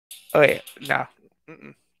Oh wait, no.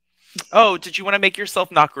 Mm-mm. Oh, did you want to make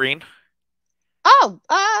yourself not green? Oh,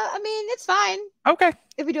 I mean, it's fine. Okay.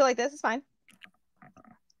 If we do it like this, it's fine.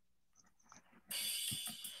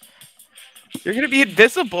 You're gonna be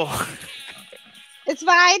invisible. It's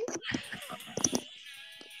fine.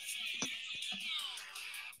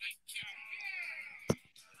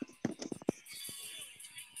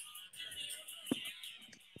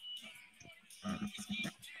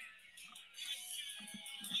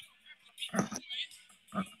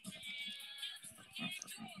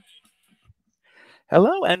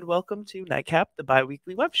 Hello and welcome to Nightcap, the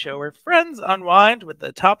bi-weekly web show where friends unwind with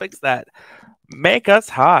the topics that make us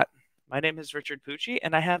hot. My name is Richard Pucci,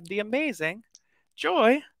 and I have the amazing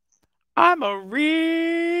Joy. I'm a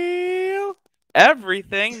real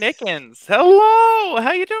everything Nickens. Hello,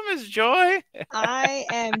 how you doing, Miss Joy? I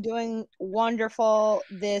am doing wonderful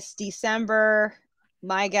this December.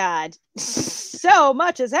 My God, so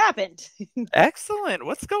much has happened. Excellent.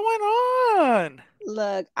 What's going on?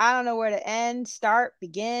 Look, I don't know where to end, start,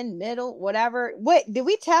 begin, middle, whatever. Wait, did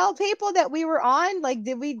we tell people that we were on? Like,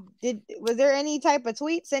 was there any type of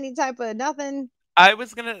tweets, any type of nothing? I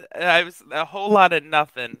was a whole lot of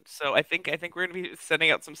nothing. So I think we're gonna be sending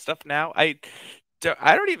out some stuff now. I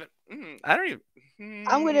don't even, I don't even,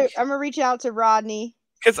 I'm gonna reach out to Rodney.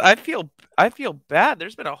 because I feel bad.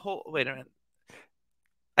 There's been a whole, wait a minute.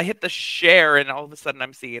 I hit the share and all of a sudden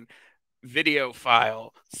I'm seeing video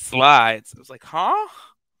file slides. I was like, huh?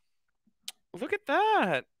 Look at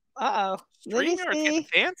that. Uh-oh. Let me StreamYard's getting see.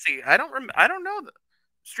 fancy. I don't know.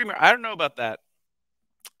 Streamer, I don't know about that.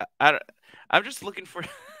 I don't, I'm just looking for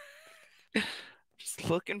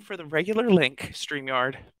the regular link,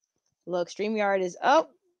 StreamYard. Look, StreamYard is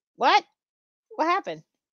what? What happened?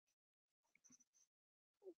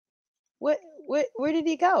 Where did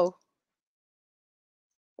he go?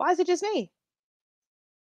 Why is it just me?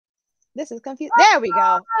 This is confused. There we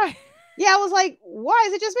go. Yeah, I was like, why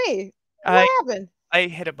is it just me? I What happened? I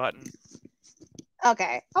hit a button.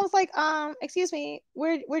 Okay. I was like, excuse me,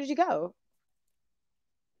 where did you go?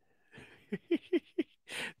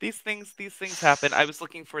 These things happen. I was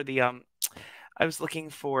looking for the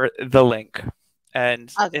link,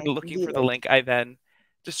 and in Okay, looking the for the link. link, I then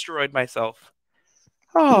destroyed myself.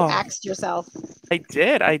 You Oh, axed yourself. I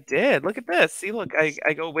did. I did. Look at this. See, look, I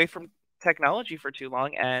go away from technology for too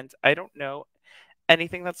long, and I don't know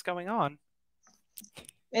anything that's going on.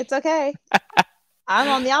 It's okay. I'm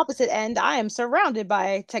on the opposite end. I am surrounded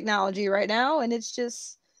by technology right now, and it's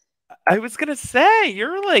just I was gonna say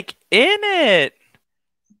you're like in it.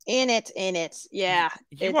 in it. Yeah,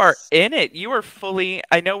 You are it's in it. You are fully.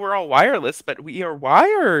 I know we're all wireless, but we are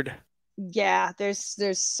wired. yeah. There's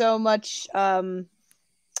so much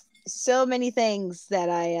so many things that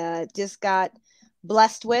I just got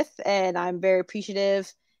blessed with, and I'm very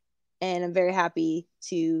appreciative, and I'm very happy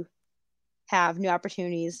to have new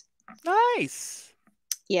opportunities. Nice.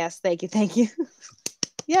 Yes, thank you.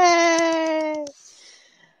 Yay!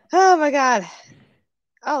 Oh my god.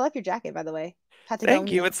 Oh, I love your jacket, by the way. Thank you.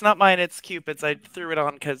 Patagonia. It's not mine. It's Cupid's. I threw it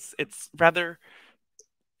on because it's rather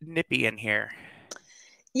nippy in here.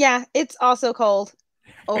 Yeah, it's also cold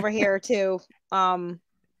over here too. Um,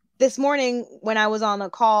 this morning when I was on a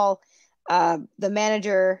call, the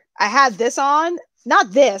manager, I had this on,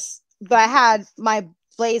 not this, but I had my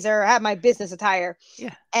blazer, I had my business attire,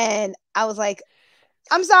 Yeah. and I was like,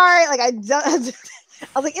 I'm sorry, like I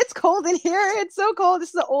was like, it's cold in here. It's so cold. This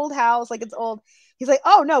is an old house, like it's old. He's like,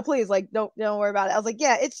 oh no, please, like don't worry about it. I was like,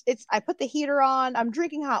 yeah, it's. I put the heater on. I'm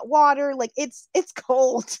drinking hot water. Like it's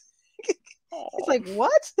cold. He's Oh. like,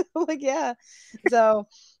 what? I'm like, yeah. So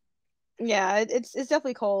yeah, it's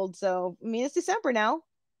definitely cold. So I mean, it's December now.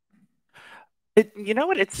 You know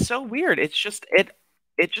what? It's so weird. It just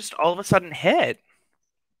all of a sudden hit.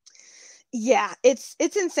 Yeah, it's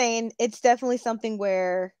insane. It's definitely something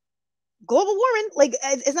where global warming. Like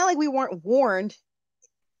it's not like we weren't warned.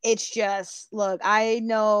 It's just look. I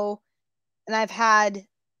know, and I've had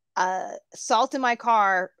salt in my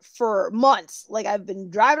car for months. Like I've been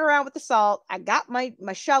driving around with the salt. I got my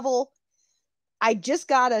shovel. I just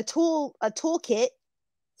got a toolkit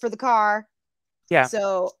for the car. Yeah.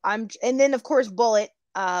 So I'm and then of course bullet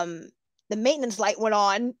the maintenance light went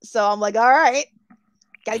on. So I'm like, all right,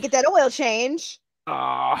 got to get that oil change.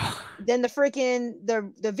 Oh. Then the freaking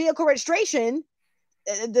the vehicle registration,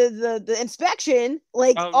 the inspection,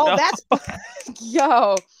 like Oh all no. that's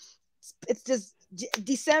yo, it's just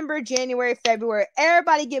December, January, February.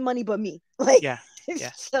 Everybody get money but me. Like Yeah. Yeah.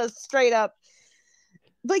 it's just straight up.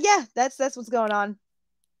 But yeah, that's what's going on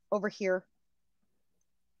over here.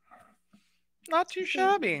 Not too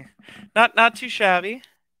shabby. Not too shabby.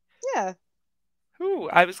 Yeah. Ooh,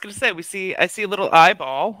 I was gonna say I see a little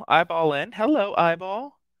eyeball. Eyeball in. Hello,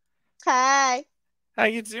 eyeball. Hi. How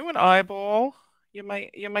you doing, eyeball? You're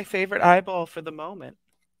my favorite eyeball for the moment.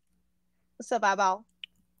 What's up, eyeball?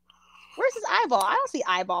 Where's his eyeball? I don't see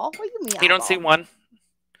eyeball. What do you mean You don't see eyeball? one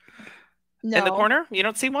in the No. corner? You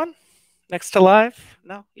don't see one next to live?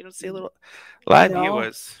 No, you don't see a little live No.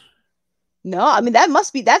 viewers. No. I mean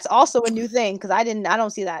that's also a new thing because I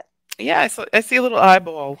don't see that. Yeah, I see a little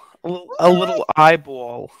eyeball. A little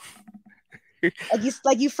eyeball.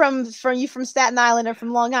 Like you from Staten Island or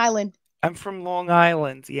from Long Island. I'm from Long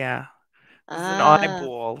Island, yeah. This is an Ah.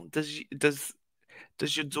 eyeball. Does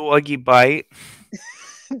your doggy bite?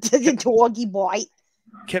 Does Can your doggy bite?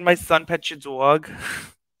 can my son pet your dog?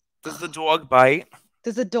 Does the dog bite?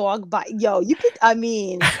 Does a dog bite? Yo, you could I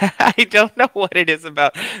mean, I don't know what it is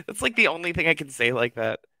about. That's like the only thing I can say like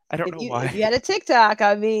that. I don't know if you why. had a TikTok,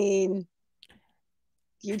 I mean,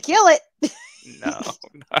 you'd kill it. No,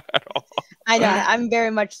 not at all. I know. I'm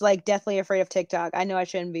very much like deathly afraid of TikTok. I know I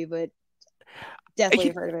shouldn't be, but deathly I-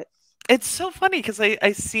 afraid of it. It's so funny because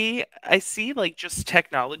I see like just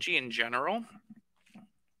technology in general,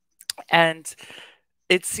 and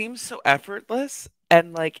it seems so effortless,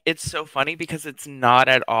 and like it's so funny because it's not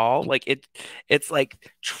at all. Like it's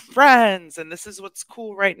like trends, and this is what's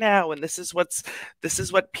cool right now, and this is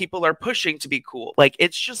what people are pushing to be cool. Like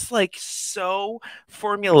it's just like so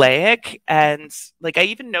formulaic, and like I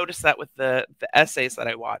even noticed that with the essays that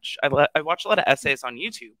I watch. I watch a lot of essays on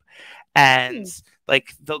YouTube, and Hmm.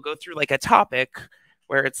 like they'll go through like a topic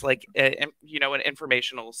where it's like an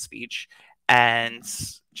informational speech, and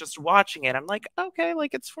just watching it I'm like, okay,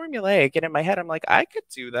 like it's formulaic, and in my head I'm like, I could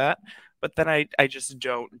do that, but then I just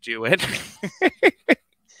don't do it.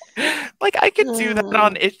 Like I could do that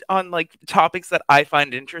Hmm. on like topics that I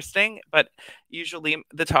find interesting, but usually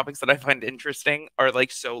the topics that I find interesting are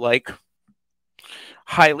like so like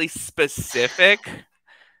highly specific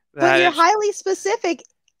But that your it's highly specific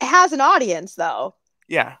has an audience though.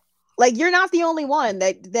 yeah. Like you're not the only one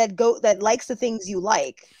that likes the things you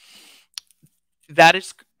like. That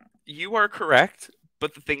is, you are correct,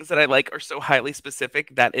 but the things that I like are so highly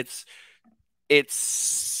specific that it's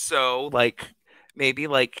so like maybe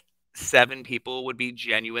like seven people would be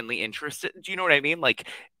genuinely interested. Do you know what I mean? Like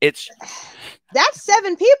it's That's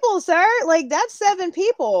seven people, sir. Like that's seven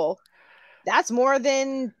people. That's more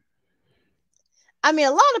than I mean,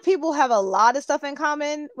 a lot of people have a lot of stuff in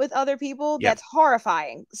common with other people. yeah, That's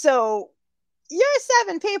horrifying. So your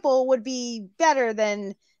seven people would be better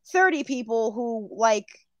than 30 people who like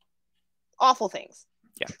awful things.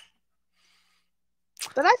 yeah.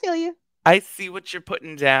 But I feel you. I see what you're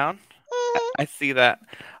putting down. Mhm, I see that.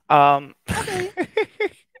 Um I feel you.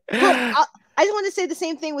 But I just want to say the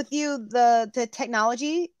same thing with you. The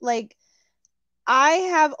technology, like I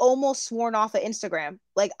have almost sworn off of Instagram.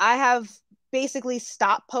 Like I have basically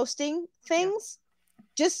stopped posting yeah, things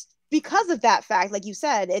just because of that fact. Like you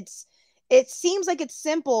said, it seems like it's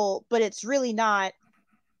simple, but it's really not.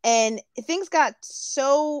 And things got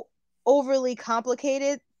so overly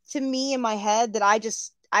complicated to me in my head that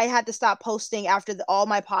I had to stop posting after all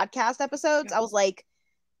my podcast episodes. yeah, I was like,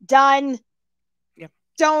 done. yeah,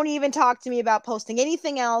 Don't even talk to me about posting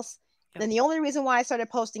anything else. yeah, Then the only reason why I started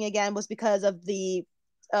posting again was because of the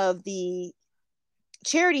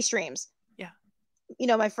charity streams. yeah, You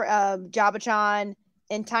know, my Jabba-chan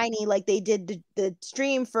and Tiny, like they did the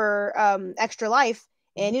stream for Extra Life,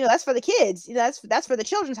 mhm, and you know that's for the kids. You know, that's for the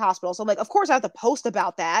children's hospital. So I'm like, of course I have to post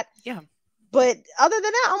about that. yeah. But other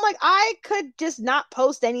than that, I'm like, I could just not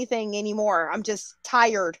post anything anymore. I'm just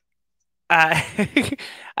tired. Uh,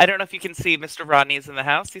 I don't know if you can see Mr. Rodney's in the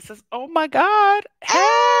house. He says, "Oh my God, hey!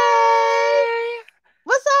 Hey,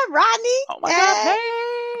 what's up, Rodney? Oh my God,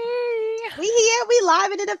 Hey, hey!" we here, we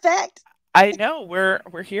live and in effect. I know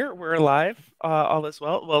we're here, we're alive, all is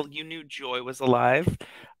well. Well, you knew Joy was alive.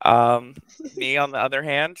 Me, on the other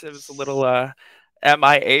hand, it was a little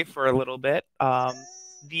MIA for a little bit.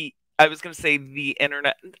 The I was going to say the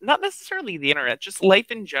internet, not necessarily the internet, just life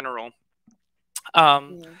in general.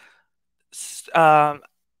 Um, Yeah. s- um,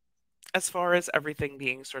 as far as everything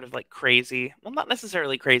being sort of like crazy, well, not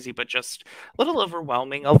necessarily crazy, but just a little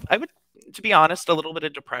overwhelming. I would, to be honest, a little bit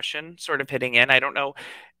of depression sort of hitting in. I don't know.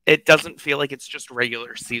 It doesn't feel like it's just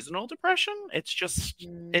regular seasonal depression. It's just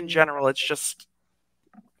in Mm. general, it's just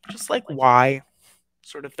like why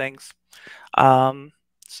sort of things. Um,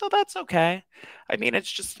 so that's okay. I mean,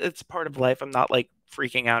 it's part of life. I'm not like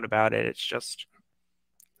freaking out about it. It's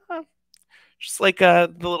uh, just like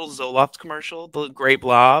the little Zoloft commercial, the gray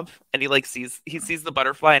blob, and he sees the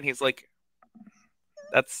butterfly, and he's like,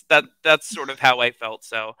 that's sort of how I felt.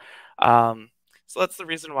 So, um, So that's the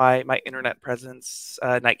reason why my internet presence,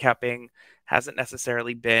 nightcapping, hasn't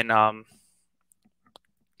necessarily been um,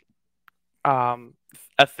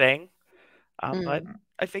 a thing. But Mm.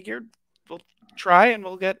 I figured we'll try and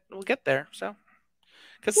we'll get there. So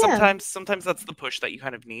because Yeah. sometimes that's the push that you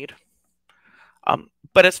kind of need.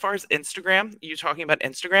 But as far as Instagram, you talking about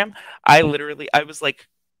Instagram, I was like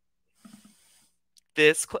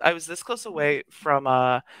I was this close away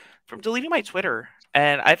from deleting my Twitter,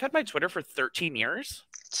 and I've had my Twitter for 13 years.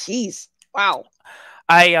 Jeez. Wow.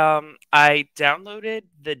 I downloaded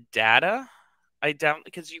the data.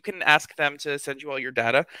 Because you can ask them to send you all your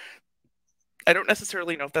data. I don't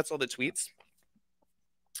necessarily know if that's all the tweets.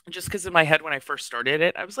 Just because in my head when I first started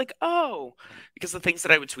it, I was like, oh, because the things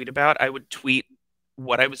that I would tweet about, I would tweet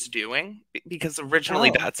what I was doing because originally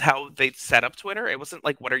Oh. that's how they set up Twitter. It wasn't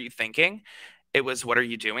like, what are you thinking? It was, what are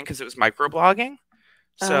you doing? Because it was microblogging.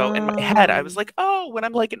 So in my head, I was Um. like, oh, when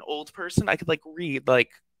I'm like an old person, I could like read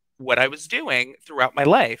like what I was doing throughout my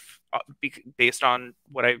life based on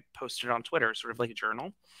what I posted on Twitter, sort of like a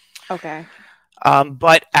journal. Okay.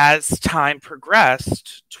 But as time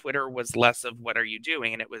progressed, Twitter was less of what are you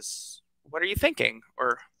doing, and it was what are you thinking,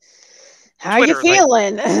 or How you Twitter like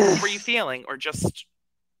feeling? how were you feeling, or just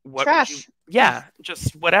what would you, Trash. yeah,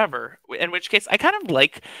 just whatever. In which case, I kind of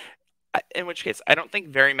like. In which case, I don't think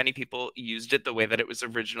very many people used it the way that it was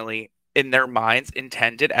originally in their minds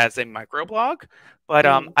intended as a microblog. But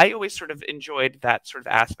Mm. I always sort of enjoyed that sort of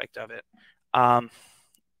aspect of it. Um,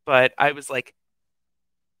 but I was like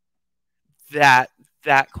that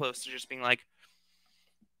that close to just being like,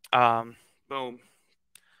 boom.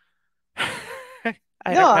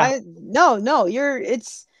 I No, don't know. no, you're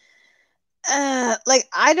it's like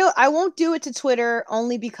I won't do it to Twitter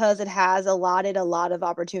only because it has allotted a lot of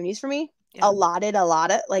opportunities for me. Yeah, Allotted a lot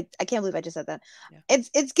of, like, I can't believe I just said that. yeah. It's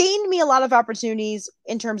gained me a lot of opportunities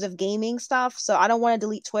in terms of gaming stuff, so I don't want to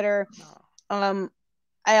delete Twitter. Oh, Um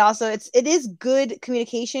I also, it is good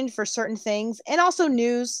communication for certain things, and also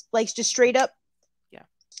news, like just straight up yeah,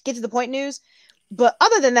 get to the point news. But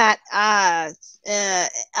other than that, yeah,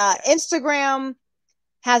 Instagram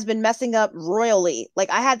has been messing up royally. Like,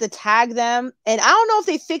 I had to tag them, and I don't know if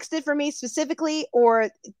they fixed it for me specifically or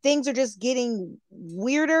things are just getting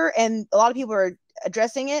weirder and a lot of people are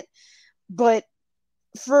addressing it. But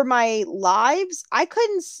for my lives, I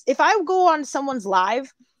couldn't, if I go on someone's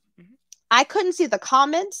live, mhm, I couldn't see the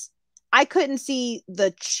comments. I couldn't see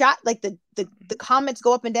the chat, like the mhm, comments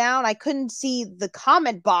go up and down. I couldn't see the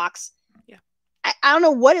comment box. yeah, I don't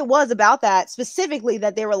know what it was about that specifically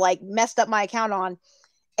that they were like messed up my account on.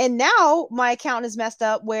 And now my account is messed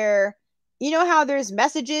up where, you know how there's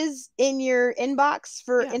messages in your inbox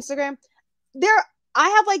for yeah. Instagram? There, I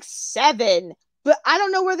have like 7, but I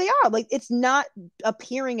don't know where they are. Like, it's not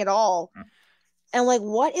appearing at all. And like,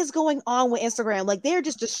 what is going on with Instagram? Like, they're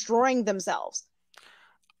just destroying themselves.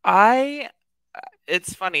 I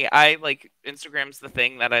it's funny. I like Instagram's the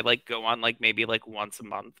thing that I like go on like maybe like once a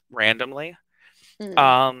month randomly. Mm.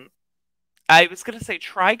 Um, I was gonna say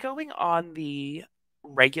try going on the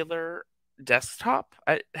regular desktop.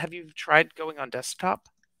 Have you tried going on desktop?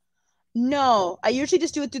 No, I usually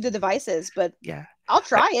just do it through the devices, but Yeah. I'll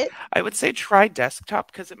I try it. I would say try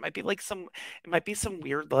desktop because it might be some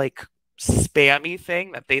weird like spammy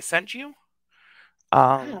thing that they sent you.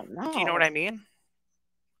 I don't Do you know what know. I mean?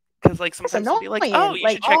 Because like That's sometimes they'll be like, "Oh, annoying. you Like,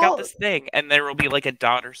 should check out all this thing," and there will be like a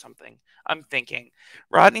dot or something. I'm thinking.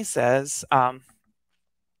 Rodney says,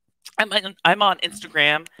 I'm on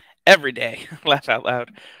Instagram every day." Laugh out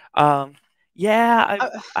loud. Um, yeah,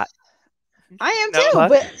 I I am no too, luck.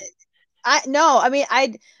 but I no, I mean,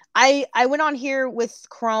 I went on here with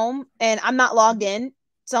Chrome and I'm not logged in,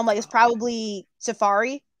 so I'm like, it's Oh yeah, probably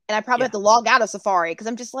Safari, and I probably yeah, have to log out of Safari because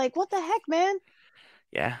I'm just like, what the heck, man?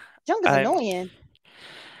 yeah. Junk is I'm annoying.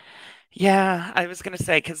 yeah. I was gonna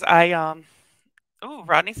say because I Oh,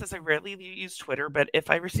 Rodney says I rarely use Twitter, but if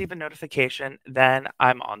I receive a notification, then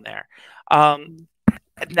I'm on there. Um,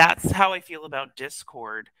 that's how I feel about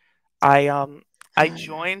Discord. I um I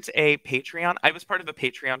joined a Patreon. I was part of a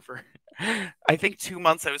Patreon for I think 2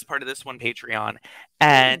 months. I was part of this one Patreon,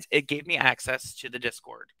 Oh, and it gave me access to the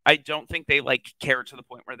Discord. I don't think they like care to the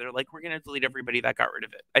point where they're like, we're gonna delete everybody that got rid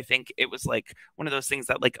of it. I think it was like one of those things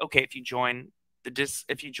that like, okay, if you join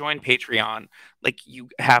Patreon, like you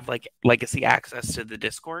have like legacy access to the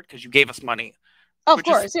Discord because you gave us money, of which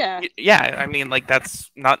is course, yeah. yeah. I mean, like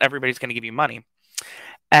that's not everybody's gonna give you money,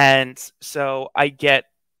 and so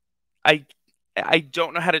I I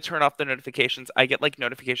don't know how to turn off the notifications. I get like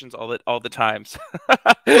notifications all the times.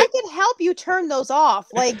 I can help you turn those off.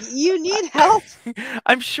 Like, you need help.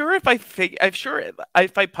 I'm sure I'm sure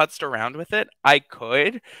if I putzed around with it, I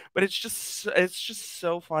could, but it's just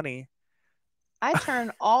so funny. I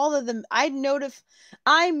turn all of them. I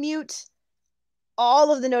mute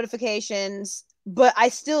all of the notifications, but I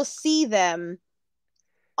still see them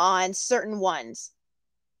on certain ones.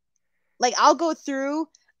 Like, I'll go through.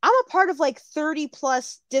 I'm a part of like 30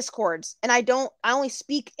 plus discords, and I only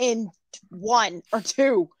speak in one or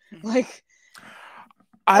two. Like,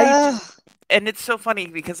 I d- ugh. and it's so funny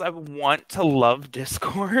because I want to love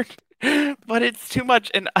Discord, but it's too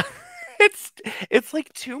much and it's it's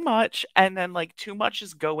like too much and then like too much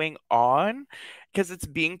is going on because it's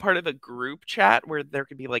being part of a group chat where there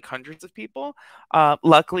could be like hundreds of people.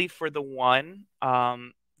 Luckily for the one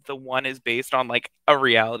is based on like a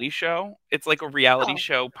reality show. It's like a reality Oh,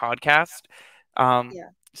 show podcast. Um, yeah,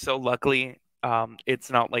 so luckily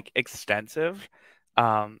it's not like extensive.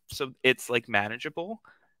 So it's like manageable.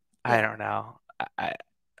 I yeah. don't know. I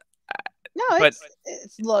No, but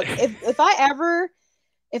it's look, if I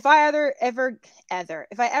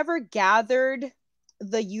ever gathered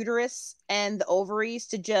the uterus and the ovaries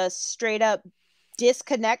to just straight up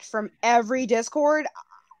disconnect from every Discord,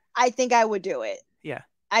 I think I would do it. yeah.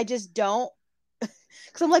 I just don't,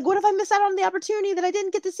 because I'm like, what if I miss out on the opportunity that I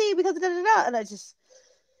didn't get to see because of da da da? And I just,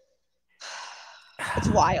 it's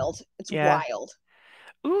wild. It's Yeah. wild.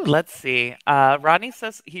 Ooh, let's see. Rodney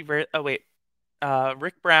says oh wait.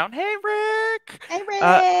 Rick Brown. Hey Rick. Hey,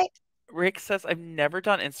 Uh Rick. Rick says I've never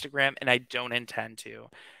done Instagram and I don't intend to.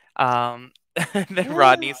 And then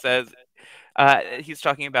Rodney says he's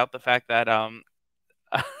talking about the fact that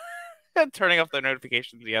turning off the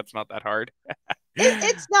notifications, yeah, it's not that hard.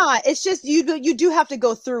 It's not. It's just you do have to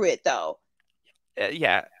go through it though.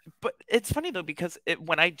 Yeah, but it's funny though because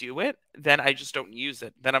when I do it, then I just don't use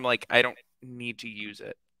it. Then I'm like, I don't need to use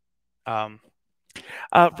it. Um,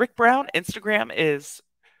 Rick Brown, Instagram is.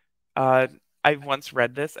 Uh, I once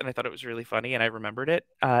read this and I thought it was really funny and I remembered it.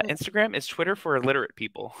 Instagram is Twitter for illiterate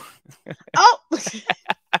people. Oh,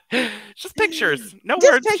 Just pictures, no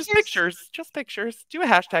just words, just pictures. pictures, just pictures. Do a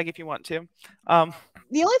hashtag if you want to. Um,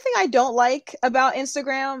 The only thing I don't like about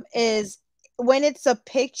Instagram is when it's a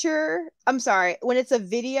picture, I'm sorry, when it's a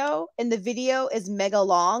video and the video is mega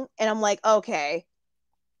long and I'm like, okay,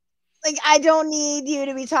 like I don't need you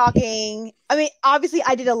to be talking. I mean, obviously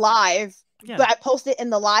I did a live, yeah, but I posted in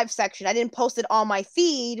the live section. I didn't post it on my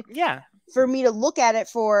feed yeah, for me to look at it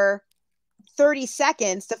for 30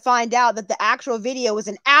 seconds to find out that the actual video was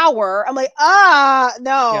an hour. I'm like, yeah.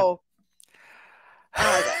 no. I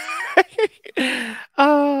don't like it.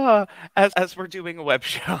 As we're doing a web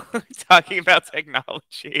show talking about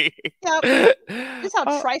technology. Yep. Just how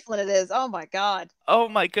uh, trifling it is. Oh my god. oh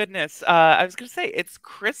my goodness. I was gonna say it's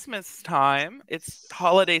Christmas time. It's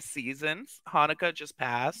holiday seasons. Hanukkah just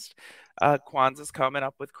passed. Kwanzaa's coming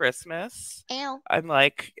up with Christmas. Ow. I'm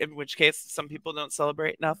like, in which case some people don't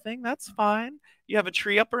celebrate nothing. That's fine. You have a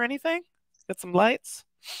tree up or anything? Got some lights?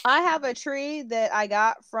 I have a tree that I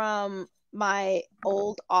got from my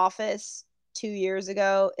old office 2 years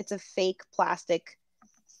ago. It's a fake plastic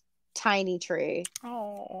tiny tree.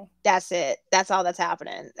 Oh. That's it. That's all that's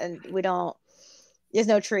happening. And we don't there's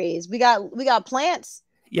no trees. We got plants,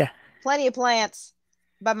 Yeah. plenty of plants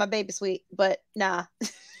by my baby sweet, but nah.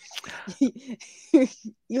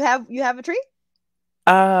 You have a tree?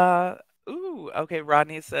 Uh, ooh, okay.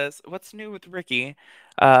 Rodney says, "What's new with Ricky?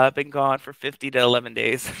 Been gone for 50 to 11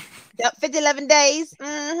 days." Yep, 50, 11 days.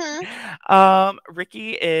 Mm-hmm.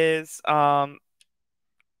 Ricky is Thank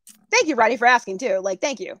you, Roddy, for asking too. Like,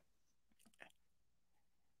 thank you.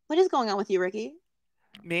 What is going on with you, Ricky?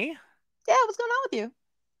 me. Yeah, what's going on with you?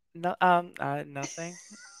 No, nothing.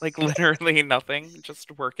 Like literally nothing.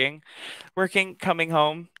 Just working, coming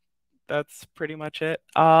home. That's pretty much it.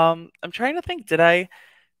 I'm trying to think. Did I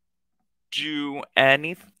do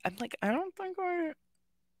anything? I'm like, I don't think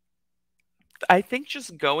I think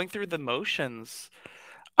just going through the motions.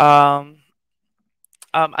 Um,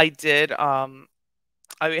 I did. I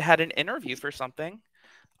had an interview for something.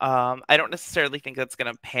 I don't necessarily think that's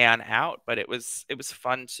going to pan out, but it was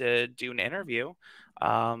fun to do an interview.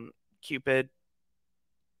 Cupid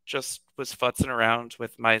just was futzing around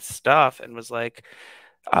with my stuff and was like,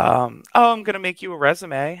 "Oh, I'm going to make you a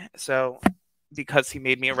resume." So because he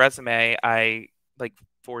made me a resume, I like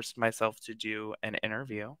forced myself to do an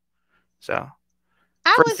interview. So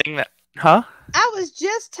I for a was thing that, huh? I was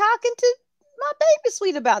just talking to my baby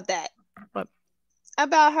sweet about that. What?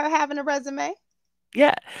 About her having a resume.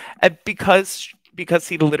 Yeah, because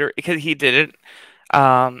he literally because he did it.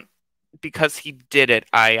 Um, because he did it,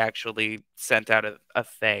 I actually sent out a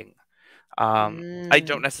thing. I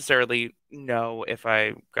don't Mm. necessarily know if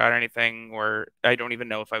I got anything, or I don't even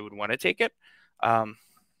know if I would want to take it. Um,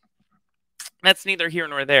 that's neither here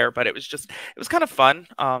nor there, but it was kind of fun.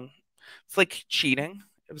 It's like cheating.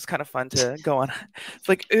 It was kind of fun to go on. It's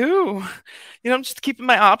like, ooh, I'm just keeping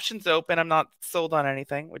my options open. I'm not sold on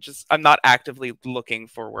anything, which is I'm not actively looking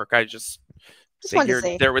for work. I just Just wanted to figured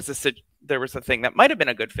see. there was a thing that might have been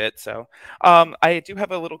a good fit. So, I do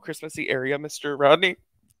have a little Christmassy area, Mr. Rodney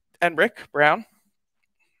and Rick Brown.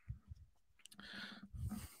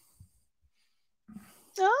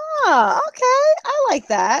 Oh, okay. I like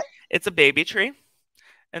that. It's a baby tree,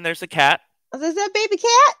 and there's a cat. Is that baby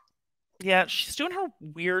cat? Yeah, she's doing her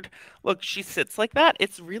weird. Look, she sits like that.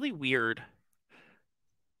 It's really weird.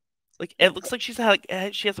 Like it looks like she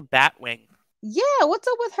has a bat wing. Yeah, what's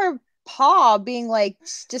up with her paw being like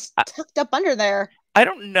just I, tucked up under there? I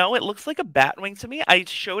don't know. It looks like a bat wing to me. I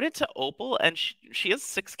showed it to Opal, and she has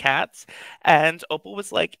 6 cats, and Opal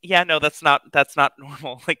was like, "Yeah, no, that's not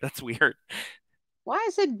normal. Like that's weird." Why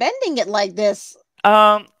is it bending it like this?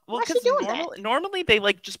 Well, Why is she because doing that? normally they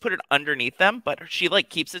like just put it underneath them, but she like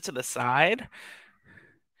keeps it to the side.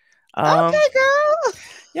 Um, Okay, girl.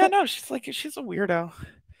 yeah, no, she's a weirdo.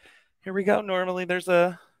 Here we go. Normally there's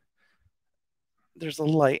a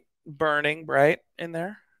light burning bright in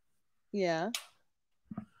there. Yeah.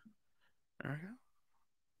 There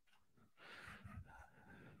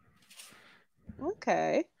we go.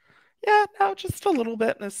 Okay. Yeah, no, just a little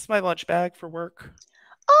bit. This is my lunch bag for work.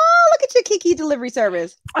 Oh, look at your Kiki delivery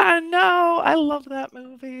service. I know. I love that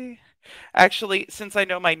movie. Actually, since I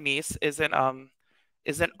know my niece isn't on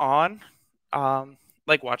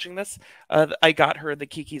like watching this, I got her the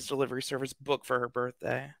Kiki's Delivery Service book for her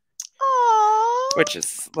birthday, Oh. which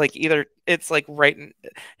is like either it's like right in,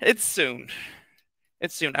 it's soon.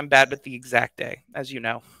 It's soon. I'm bad with the exact day, as you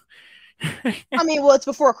know. I mean, well, it's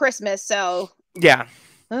before Christmas, so Yeah.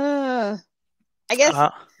 uh, I guess,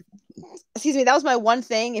 Uh, excuse me, that was my one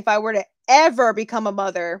thing. If I were to ever become a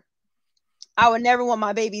mother, I would never want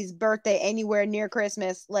my baby's birthday anywhere near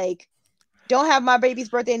Christmas. Like, don't have my baby's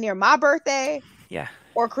birthday near my birthday yeah.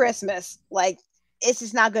 or Christmas. Like, it's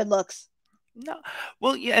just not good looks. No.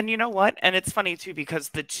 Well, yeah, and you know what? And it's funny too because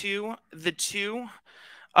the two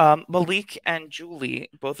Malik and Julie,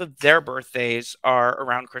 both of their birthdays are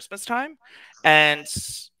around Christmas time. And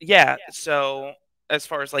yeah, so as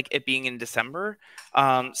far as like it being in December,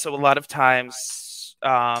 so a lot of times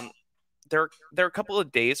they're a couple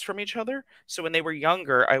of days from each other. So when they were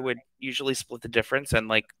younger, I would usually split the difference and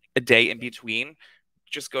like a day in between,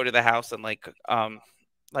 just go to the house and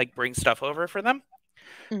like bring stuff over for them.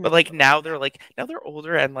 But Mhm. like now they're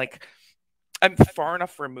older and like I'm far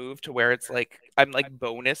enough removed to where it's like I'm like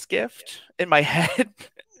bonus gift in my head.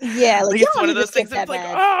 Yeah, like Like you it's don't one of need those this things gift that's that like,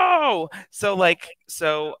 bad. oh,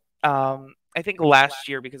 I think last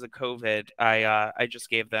year because of COVID, I just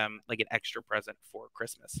gave them like an extra present for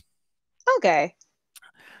Christmas. Okay.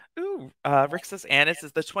 Ooh, Rick says Annis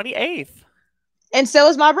is the 28th. And so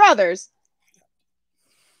is my brother's.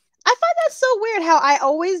 I find that so weird how I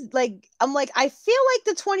always like, I'm like, I feel like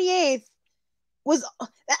the 28th was,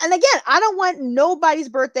 and again, I don't want nobody's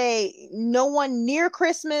birthday, no one near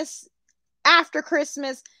Christmas, after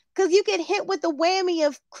Christmas, because you get hit with the whammy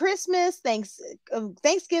of Christmas,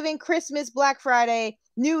 Thanksgiving, Christmas, Black Friday,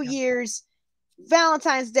 New Yeah. Year's,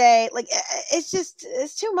 Valentine's Day. Like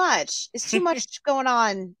it's too much. It's too much going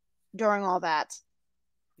on during all that.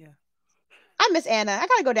 Yeah. I miss Anna. I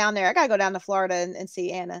gotta go down there. I gotta go down to Florida and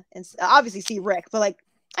see Anna, and obviously see Rick. But like,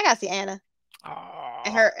 I gotta see Anna and Oh.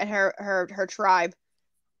 her tribe,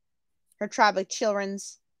 her tribe of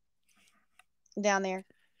childrens down there.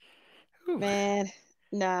 Ooh. Man,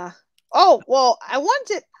 nah. Oh well, I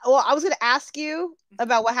wanted. Well, I was gonna ask you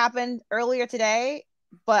about what happened earlier today,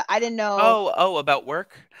 but I didn't know. Oh, about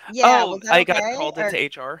work? Yeah, Oh, was that I got okay? called Or into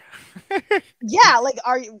HR. yeah, like,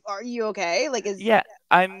 are you okay? Like, is Yeah,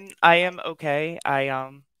 I am okay.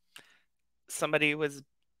 Somebody was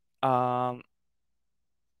um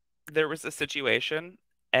there was a situation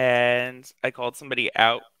and I called somebody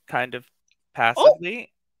out kind of oh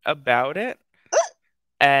passively about it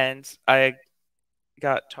and I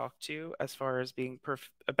got talked to as far as being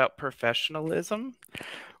about professionalism,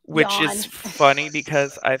 which yawn? is funny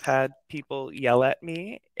because I've had people yell at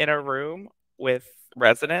me in a room with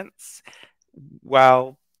residents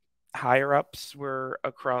while higher ups were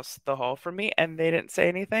across the hall from me and they didn't say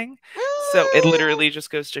anything. So it literally just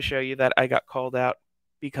goes to show you that I got called out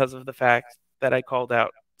because of the fact that I called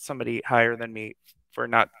out somebody higher than me for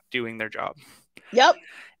not doing their job. Yep.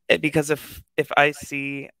 Because if I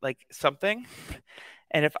see like something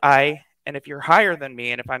and if I And if you're higher than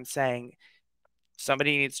me, and if I'm saying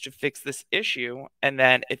somebody needs to fix this issue, and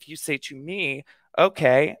then if you say to me,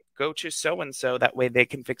 okay, go to so and so, that way they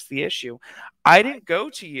can fix the issue. I didn't go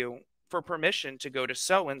to you for permission to go to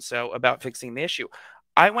so and so about fixing the issue.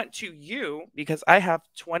 I went to you because I have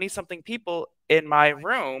 20 something people in my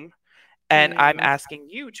room and I'm Mm, asking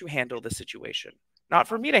you to handle the situation, not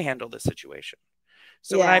for me to handle the situation.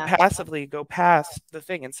 So when I yeah. passively go past the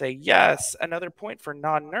thing and say, yes, another point for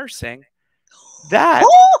non nursing, that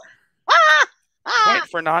Oh! Ah! Ah! point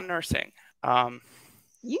for non nursing. Um,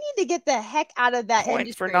 You need to get the heck out of that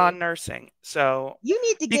point for industry. non nursing. So, You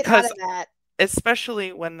need to get out because of that.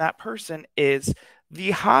 especially when that person is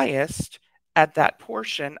the highest at that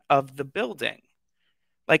portion of the building,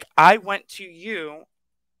 like I went to you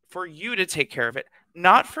for you to take care of it,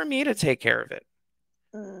 not for me to take care of it.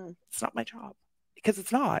 Mm, It's not my job because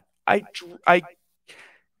it's not. I,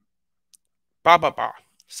 bah, bah, bah.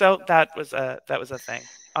 So that was a thing.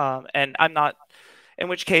 And I'm not, in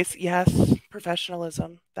which case, yes,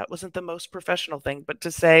 professionalism. That wasn't the most professional thing, but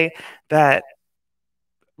to say that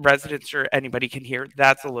residents or anybody can hear,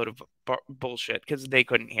 that's a load of bullshit because they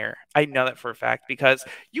couldn't hear. I know that for a fact because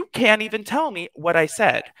you can't even tell me what I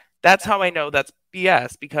said. That's how I know that's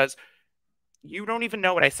BS because you don't even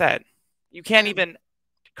know what I said. You can't mm, even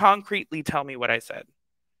concretely tell me what I said.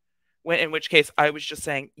 When, in which case, I was just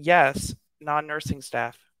saying, yes, non nursing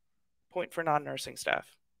staff, point for non nursing staff.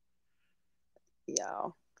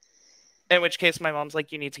 yo. In which case, my mom's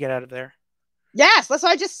like, you need to get out of there. Yes, that's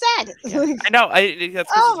what I just said. Yeah, I know.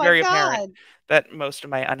 That's because Oh it's my very apparent god. that most of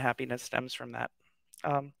my unhappiness stems from that.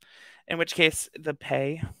 Um, in which case, the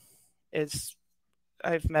pay is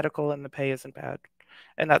I have medical and the pay isn't bad,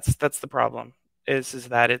 and that's the problem. Is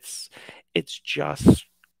that it's just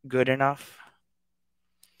good enough,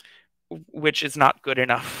 which is not good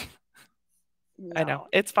enough. I know No.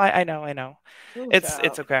 it's fine. I know. Ooh, It's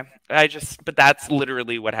child. okay. But that's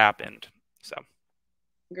literally what happened. So.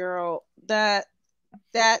 Girl, that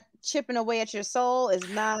chipping away at your soul is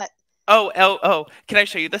not. Oh, can I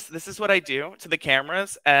show you this? This is what I do to the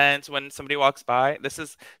cameras. And when somebody walks by, this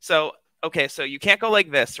is so okay. So you can't go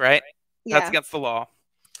like this, right? That's Yeah. against the law.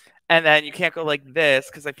 And then you can't go like this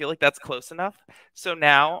because I feel like that's close enough. So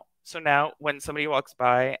now when somebody walks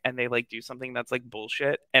by and they like do something that's like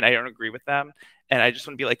bullshit and I don't agree with them and I just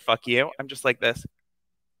want to be like, fuck you, I'm just like this.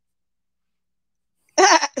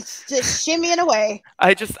 It's just shimmying away.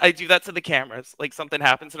 I do that to the cameras. Like something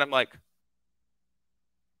happens and I'm like,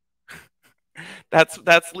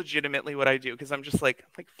 that's legitimately what I do because I'm just like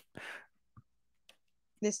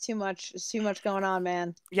There's too much. There's too much going on,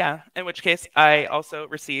 man. yeah, in which case I also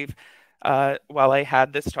receive, while I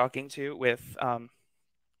had this talking to with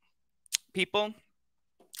people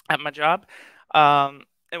at my job,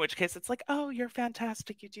 in which case it's like, oh, you're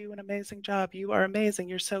fantastic. You do an amazing job. You are amazing.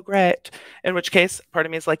 You're so great. In which case, part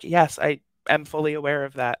of me is like, yes, I am fully aware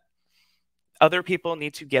of that. Other people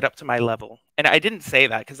need to get up to my level. And I didn't say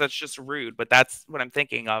that because that's just rude, but that's what I'm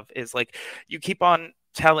thinking of is like, you keep on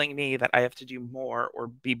telling me that I have to do more or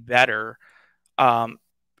be better. Um,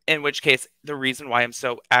 in which case, the reason why I'm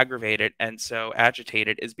so aggravated and so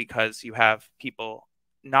agitated is because you have people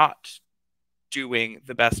not doing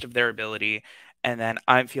the best of their ability. And then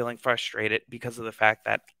I'm feeling frustrated because of the fact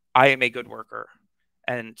that I am a good worker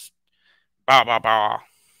and blah, blah, blah.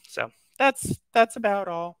 So that's about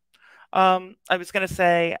all. I was gonna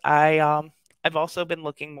say I've also been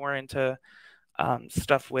looking more into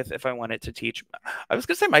stuff with if I wanted to teach. I was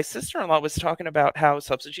gonna say my sister-in-law was talking about how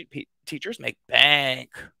substitute teachers make bank.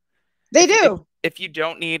 They If you do. if you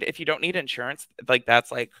don't need insurance,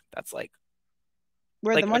 like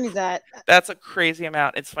Where the like a money's at. that's a crazy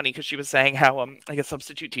amount. It's funny because she was saying how like a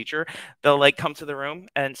substitute teacher, they'll like come to the room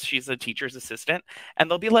and she's a teacher's assistant and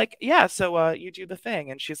they'll be like, yeah, so you do the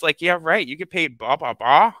thing, and she's like, yeah, right, you get paid blah blah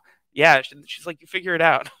blah. Yeah, she's like, you figure it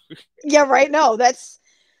out. Yeah, right. No, that's.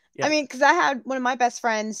 I Yeah. mean, because I had one of my best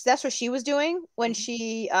friends. That's what she was doing when Mhm.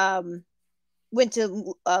 she went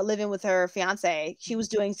to live in with her fiance. She was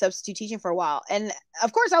doing substitute teaching for a while, and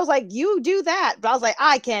of course, I was like, "You do that," but I was like,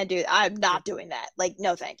 "I can't do it. I'm Yeah. not doing that. Like,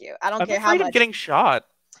 no, thank you. I don't I'm care how afraid of much." getting shot.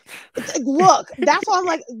 It's like, look, that's why I'm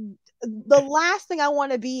like, the last thing I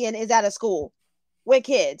want to be in is at a school with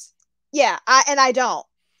kids. Yeah, I don't.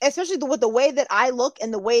 Especially with the way that I look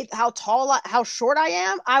and the way how tall, how short I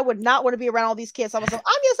am, I would not want to be around all these kids. So I'm like,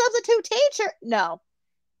 I'm your substitute teacher. No,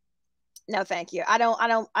 no, thank you. I don't.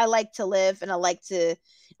 I like to live and I like to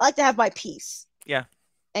have my peace. Yeah.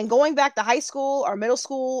 And going back to high school or middle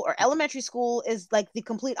school or elementary school is like the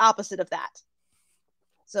complete opposite of that.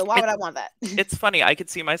 So why would It's I want that? it's funny. I could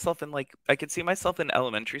see myself in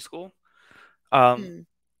elementary school. Um, Mm.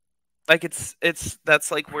 like it's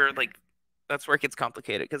that's like where like that's where it gets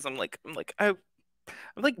complicated because I'm like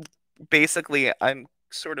basically I'm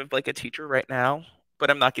sort of like a teacher right now, but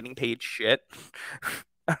I'm not getting paid shit.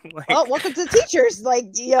 I'm Oh, like welcome to the teachers. Like,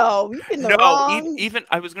 yo, you in the no, wrong. even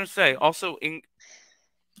I was gonna say also in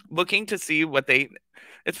looking to see what they.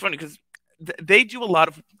 It's funny because they do a lot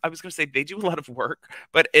of. I was gonna say they do a lot of work,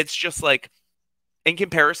 but it's just like in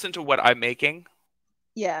comparison to what I'm making,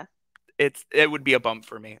 Yeah. it would be a bump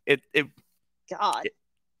for me. God. It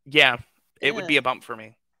yeah, it would Yeah. be a bump for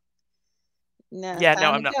me. No, Yeah, no,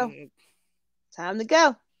 time I'm to not. go. Time to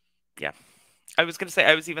go. Yeah, I was gonna say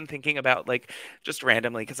I was even thinking about like just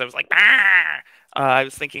randomly because I was like, ah. I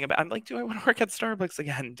was thinking about. I'm like, do I want to work at Starbucks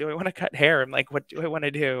again? Do I want to cut hair? I'm like, what do I want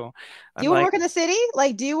to do? Do I'm you want to like, work in the city?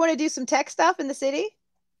 Like, do you want to do some tech stuff in the city?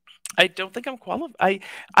 I don't think I'm qualified.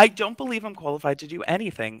 I don't believe I'm qualified to do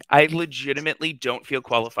anything. I legitimately don't feel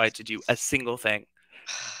qualified to do a single thing.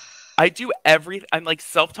 I do every. I'm like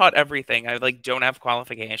self-taught everything. I like don't have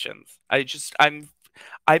qualifications. I'm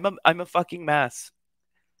a fucking mess.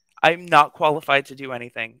 I'm not qualified to do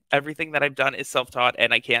anything. Everything that I've done is self-taught,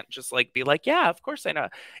 and I can't just like be like, yeah, of course I know.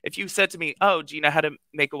 If you said to me, "Oh, do you know how to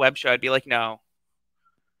make a web show?" I'd be like, no.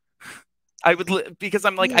 Because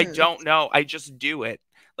I'm like, I Hmm. don't know. I just do it.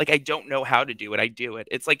 Like I don't know how to do it. I do it.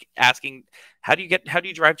 It's like asking, how do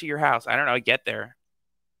you drive to your house? I don't know. I get there.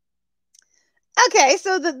 Okay,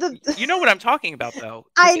 so the You know what I'm talking about though,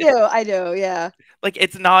 because I do, yeah. like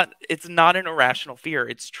it's not an irrational fear.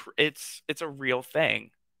 It's a real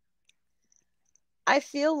thing. I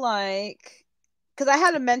feel like because I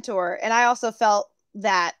had a mentor and I also felt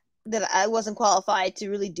that I wasn't qualified to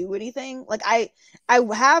really do anything. Like I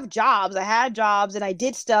have jobs, I had jobs and I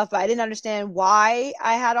did stuff, but I didn't understand why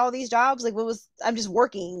I had all these jobs. Like what was I'm just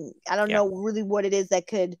working. I don't Yeah. know really what it is that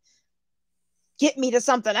could get me to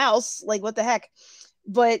something else. Like what the heck?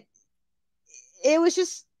 But it was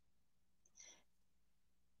just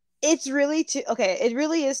it's really too okay, it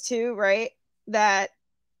really is too, right? That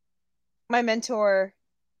my mentor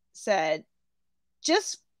said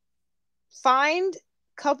just find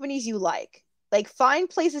companies you like find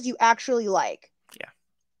places you actually Yeah.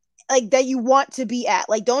 like that you want to be at.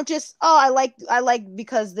 Like don't just oh I like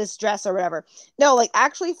because this dress or whatever. No, like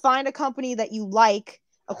actually find a company that you like,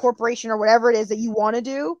 a corporation or whatever it is that you want to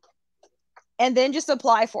do, and then just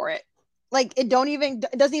apply for it. Like it doesn't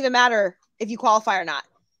even matter if you qualify or not,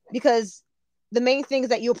 because the main thing is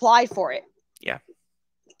that you applied for it, Yeah.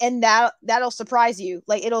 and that'll surprise you.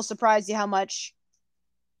 Like it'll surprise you how much,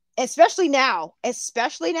 especially now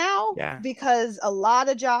Yeah. because a lot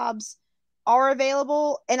of jobs are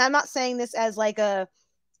available. And I'm not saying this as like a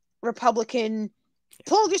Republican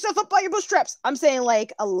pull yourself up by your bootstraps. I'm saying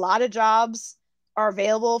like a lot of jobs are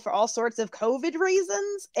available for all sorts of COVID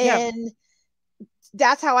reasons, Yeah. and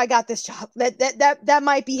that's how I got this job. That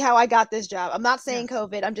might be how I got this job. I'm not Yeah. saying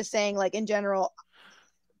COVID. I'm just saying like in general.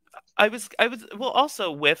 I was well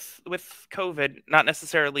also with COVID, not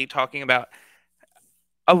necessarily talking about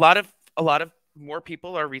a lot of more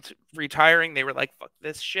people are retiring. They were like, "Fuck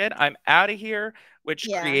this shit, I'm out of here," which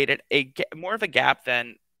Yeah. created more of a gap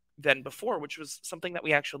than before, which was something that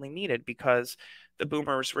we actually needed because the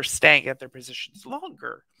boomers were staying at their positions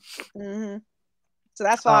longer. Mm-hmm. So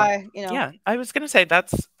that's Um, why yeah, I was gonna say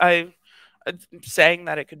that's I saying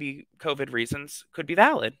that it could be COVID reasons could be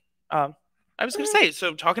valid. I was gonna say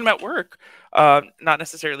so talking about work, not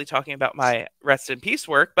necessarily talking about my rest in peace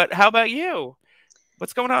work, but how about you?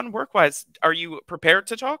 What's going on work wise? Are you prepared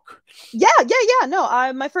to talk? yeah.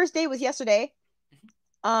 No, my first day was yesterday.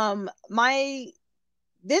 My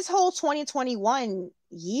this whole 2021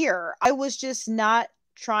 year, I was just not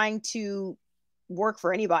trying to work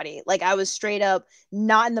for anybody. Like I was straight up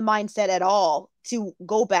not in the mindset at all to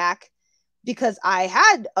go back, because I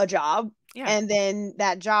had a job, Yeah, and then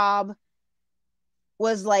that job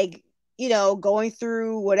was like, going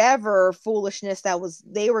through whatever foolishness that was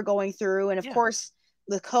they were going through. And of yeah, course,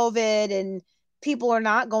 with COVID, and people are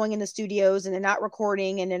not going into studios and they're not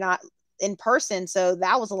recording and they're not in person. So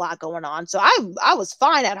that was a lot going on. So I was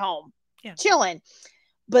fine at home, yeah, chilling.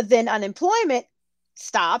 But then unemployment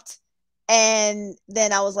stopped. And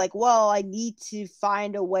then I was like, well, I need to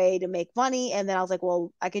find a way to make money. And then I was like,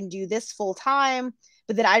 well, I can do this full time.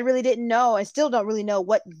 But then I really didn't know. I still don't really know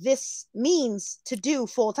what this means to do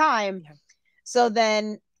full time. yeah, So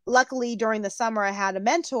then, luckily, during the summer, I had a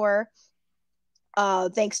mentor,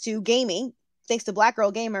 thanks to gaming, thanks to Black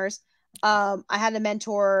Girl Gamers. I had a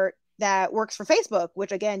mentor that works for Facebook,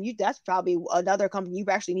 which again, that's probably another company you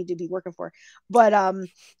actually need to be working for. But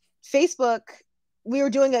Facebook, we were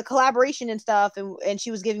doing a collaboration and stuff, and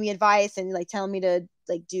she was giving me advice and like telling me to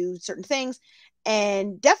like do certain things.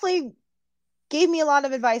 and definitely gave me a lot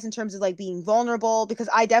of advice in terms of like being vulnerable, because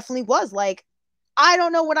I definitely was like, I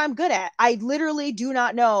don't know what I'm good at. I literally do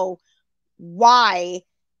not know why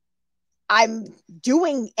I'm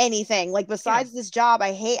doing anything. Like, besides this job,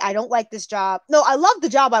 I don't like this job. No, I love the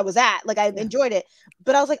job I was at. Like, I enjoyed it.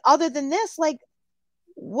 But I was like, other than this, like,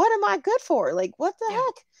 what am I good for? Like, what the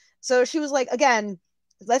heck? So she was like, again,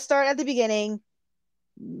 let's start at the beginning.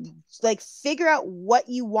 Like, figure out what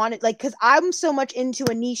you wanted. Like, because I'm so much into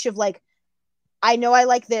a niche of like, I know I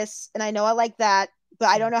like this and I know I like that, but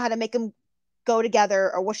I don't know how to make them go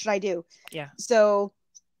together, or what should I do? Yeah. So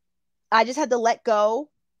I just had to let go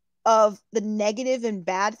of the negative and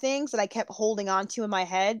bad things that I kept holding on to in my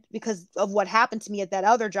head because of what happened to me at that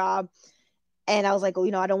other job. And I was like,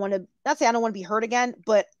 well, I don't want to, not say I don't want to be hurt again,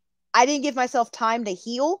 but I didn't give myself time to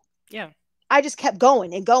heal. Yeah. I just kept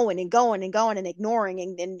going and going and going and going and ignoring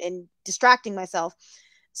and distracting myself.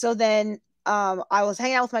 So then I was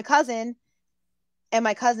hanging out with my cousin, and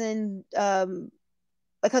my cousin's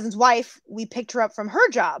wife, we picked her up from her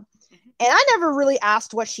job. And I never really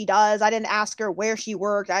asked what she does. I didn't ask her where she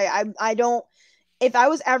worked. I don't, if I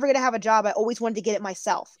was ever going to have a job, I always wanted to get it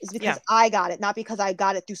myself. It's because I got it, not because I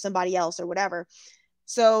got it through somebody else or whatever.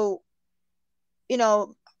 So,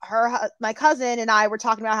 my cousin and I were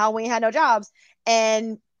talking about how we had no jobs,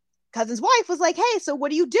 and cousin's wife was like, hey, so what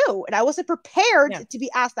do you do? And I wasn't prepared to be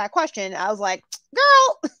asked that question. I was like,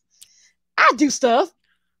 girl, I do stuff.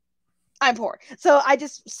 I'm poor. So I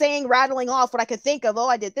just rattling off what I could think of. Oh,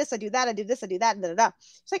 I did this, I do that, I do this, I do that, and da da da.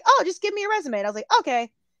 She's like, oh, just give me a resume. And I was like,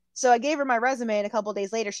 okay. So I gave her my resume, and a couple of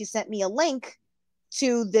days later, she sent me a link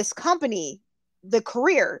to this company, the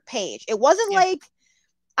career page. It wasn't like,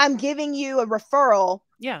 I'm giving you a referral.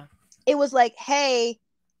 Yeah. It was like, hey,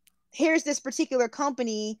 here's this particular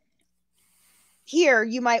company. Here,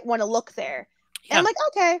 you might want to look there. And I'm like,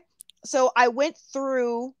 okay. So I went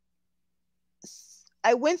through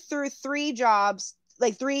 3 jobs,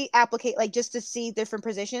 like 3 just to see different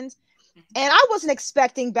positions. And I wasn't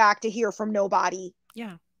expecting back to hear from nobody.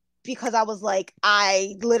 Yeah. Because I was like,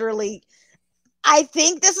 I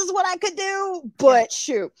think this is what I could do, but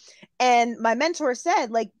shoot. And my mentor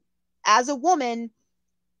said, like, as a woman,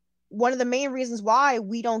 one of the main reasons why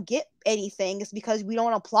we don't get anything is because we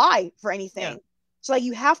don't apply for anything. So like,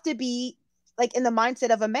 you have to be like in the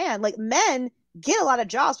mindset of a man. Like, men get a lot of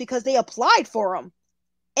jobs because they applied for them.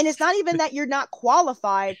 And it's not even that you're not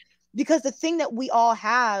qualified, because the thing that we all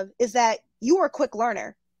have is that you are a quick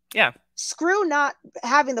learner. Yeah. Screw not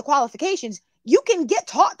having the qualifications. You can get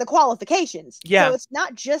taught the qualifications. Yeah. So it's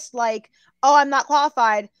not just like, oh, I'm not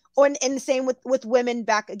qualified. Or and the same with women.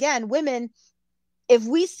 Back again, women, if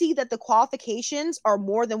we see that the qualifications are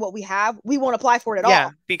more than what we have, we won't apply for it at all.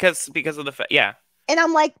 Yeah, because of the yeah. And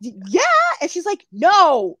I'm like, yeah. And she's like,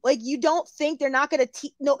 no, like, you don't think they're not going to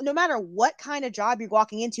teach, no matter what kind of job you're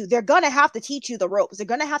walking into, they're going to have to teach you the ropes. They're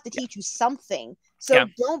going to have to teach you something. So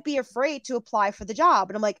don't be afraid to apply for the job.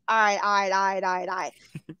 And I'm like, all right.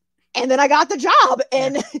 And then I got the job,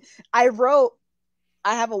 and I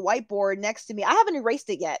have a whiteboard next to me. I haven't erased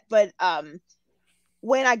it yet, but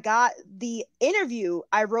when I got the interview,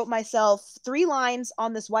 I wrote myself 3 lines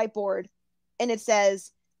on this whiteboard, and it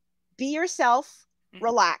says, be yourself,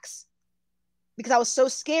 relax. Because I was so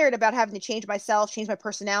scared about having to change myself, change my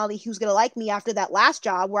personality. Who's going to like me after that last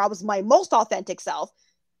job where I was my most authentic self?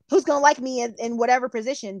 Who's going to like me in whatever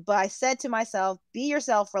position? But I said to myself, be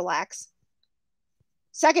yourself, relax.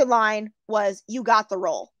 Second line was, you got the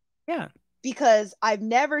role. Yeah. Because I've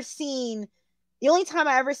never seen, the only time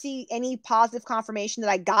I ever see any positive confirmation that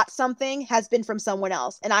I got something has been from someone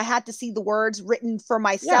else. And I had to see the words written for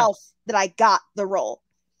myself that I got the role.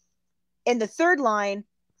 And the third line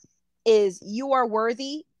is, you are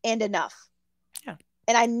worthy and enough. Yeah.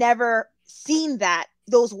 And I never seen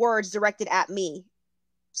those words directed at me.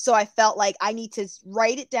 So I felt like I need to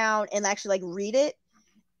write it down and actually like read it.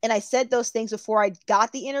 And I said those things before I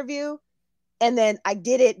got the interview. And then I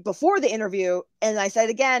did it before the interview. And I said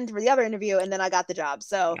it again for the other interview. And then I got the job.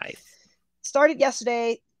 So started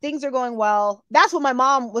yesterday. Things are going well. That's why I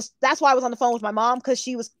was on the phone with my mom, because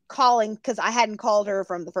she was calling, because I hadn't called her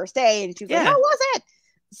from the first day. And she was like, how was it?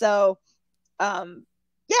 So, so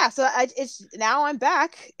it's now I'm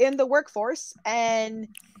back in the workforce, and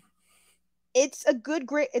it's a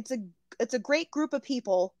great group of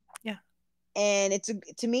people. Yeah. And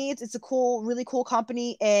to me, it's a cool, really cool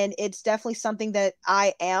company. And it's definitely something that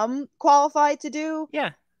I am qualified to do.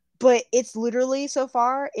 Yeah. But it's literally, so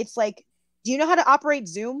far, it's like, do you know how to operate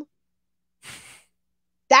Zoom?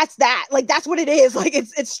 That's what it is. Like,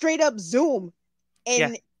 it's straight up Zoom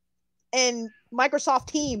and Microsoft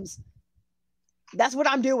Teams. That's what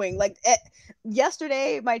I'm doing. Like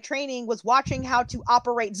yesterday, my training was watching how to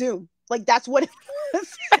operate Zoom. Like that's what it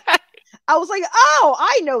was. I was like, oh,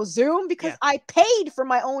 I know Zoom because Yeah. I paid for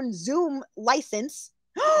my own Zoom license.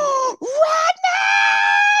 Rodney!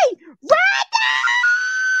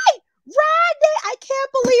 Rodney! I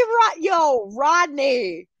can't believe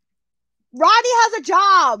Rodney. Rodney has a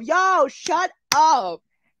job. Yo, shut up.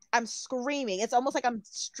 I'm screaming. It's almost like I'm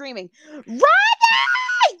streaming. Rodney!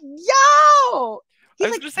 Yo! I He's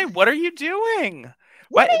was like, going to say, what are you doing?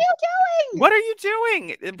 what are What you doing? what are you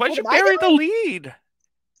doing? Why'd What you am I bury the doing? lead?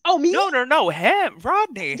 Oh, me? No, him,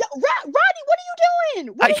 Rodney. Yo, Rodney, what are you doing?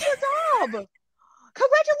 What I is your job?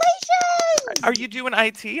 Congratulations! Are you doing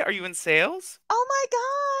IT? Are you in sales? Oh my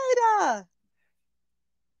god!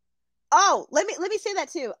 Oh, let me say that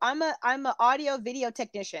too. I'm an audio video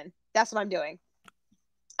technician. That's what I'm doing.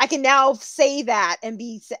 I can now say that and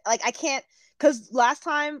be like I can't because last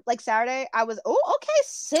time like Saturday I was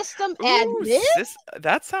system Ooh, admin. sis,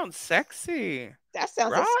 that sounds sexy. That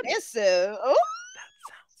sounds Rod, expensive. Oh, that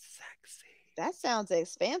sounds sexy. that sounds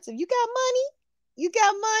expensive. You got money? You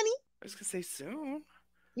got money? I was gonna say soon.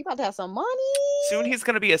 You about to have some money? Soon he's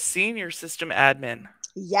gonna be a senior system admin.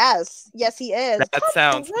 Yes, yes, he is. That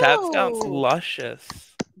sounds Through. luscious.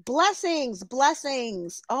 Blessings,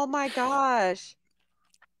 blessings. Oh my gosh.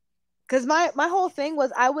 Because my whole thing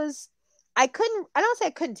was I couldn't I don't say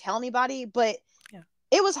I couldn't tell anybody, but Yeah.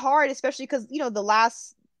 it was hard, especially because the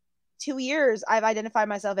last 2 years I've identified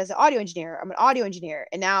myself as an audio engineer. I'm an audio engineer,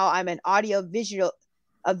 and now I'm an audio visual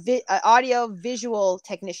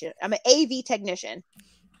technician. I'm an AV technician,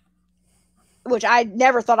 which I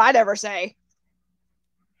never thought I'd ever say.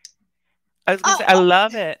 I was gonna say I Oh,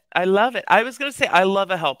 love it. I love it. I was gonna say I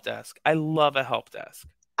love a help desk. I love a help desk.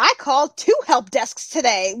 I called 2 help desks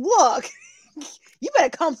today. Look, you better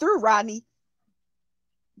come through, Rodney.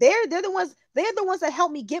 They're the ones that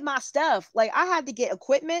help me get my stuff. Like I had to get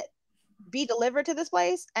equipment be delivered to this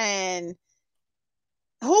place, and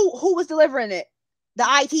who was delivering it? The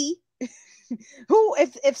IT. Who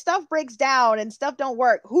if stuff breaks down and stuff don't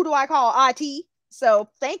work, who do I call? IT. So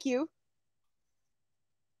thank you.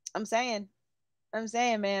 I'm saying,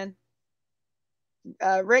 man.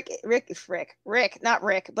 Rick, not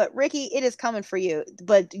Rick, but Ricky, it is coming for you.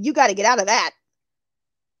 But you got to get out of that.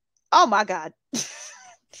 Oh my God.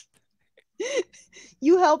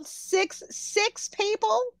 You helped six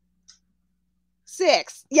people.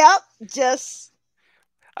 6. Yep. Just.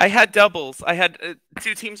 I had doubles. I had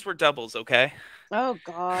 2 teams were doubles. Okay. Oh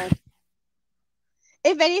God.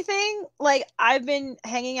 If anything, like I've been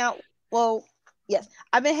hanging out. Well, yes,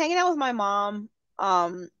 I've been hanging out with my mom.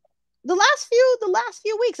 The last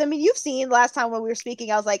few weeks. I mean, you've seen last time when we were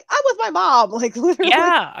speaking. I was like, I'm with my mom. Like literally.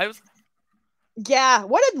 Yeah, I was. Yeah.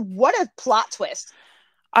 What a plot twist.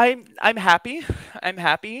 I'm happy. I'm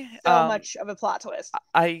happy. So much of a plot twist.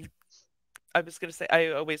 I was gonna say I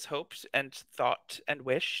always hoped and thought and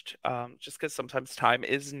wished, just because sometimes time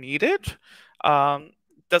is needed.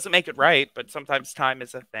 Doesn't make it right, but sometimes time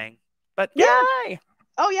is a thing. But Yeah. yay!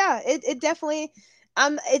 Oh yeah. It definitely.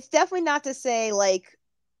 It's definitely not to say like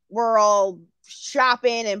we're all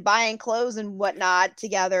shopping and buying clothes and whatnot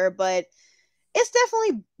together, but it's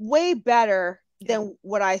definitely way better Yeah. than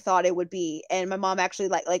what I thought it would be. And my mom actually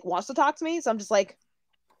like wants to talk to me, so I'm just like,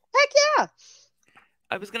 heck yeah.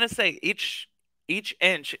 I was gonna say each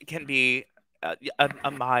inch can be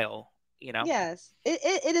a mile. You know. Yes,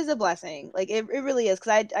 it is a blessing. Like it really is.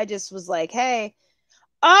 Because I just was like, hey,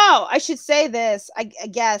 oh, I should say this. I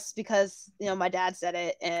guess because my dad said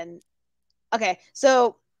it. And okay,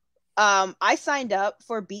 so I signed up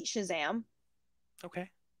for Beat Shazam Okay.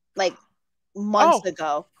 like months Oh,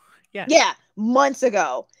 ago. yeah. Yeah, months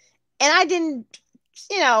ago. And I didn't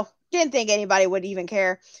think anybody would even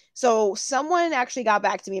care. So someone actually got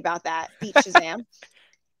back to me about that, Beat Shazam.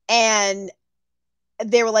 And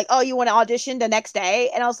they were like, oh, you want to audition the next day?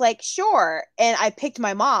 And I was like, sure. And I picked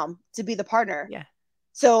my mom to be the partner. Yeah.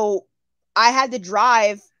 So I had to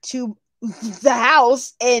drive to the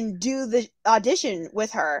house and do the audition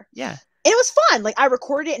with her. Yeah. And it was fun. Like I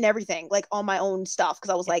recorded it and everything, like on my own stuff,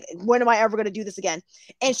 because I was like, when am I ever gonna do this again?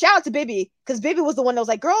 And shout out to Bibby, because Bibby was the one that was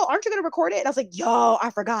like, girl, aren't you gonna record it? And I was like, yo,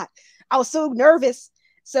 I forgot. I was so nervous.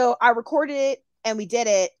 So I recorded it and we did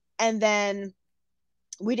it, and then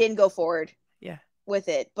we didn't go forward with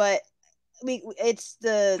it. But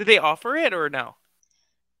Did they offer it or no?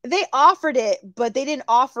 they offered it, but they didn't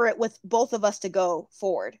offer it with both of us to go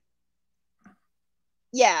forward.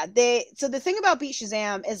 Yeah, so the thing about Beat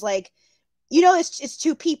Shazam is like, it's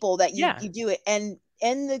 2 people that you do it, and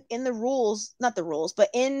in the rules, not the rules, but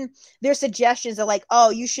in their suggestions are like, oh,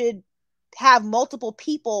 you should have multiple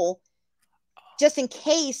people just in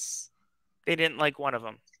case. They didn't like one of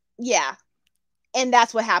them. Yeah. And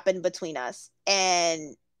that's what happened between us.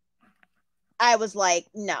 And I was like,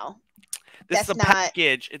 no, This is that's a not.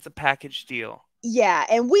 package. It's a package deal. Yeah.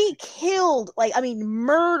 And we killed, like, I mean,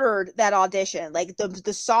 murdered that audition. Like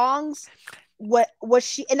the songs, what was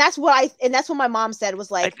she, and that's what my mom said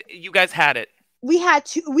was like, you guys had it. we had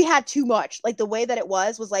too much. Like the way that it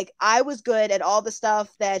was like, I was good at all the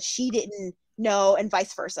stuff that she didn't know and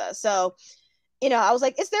vice versa. So, I was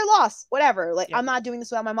like, it's their loss, whatever. Like, I'm not doing this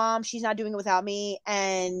without my mom. She's not doing it without me.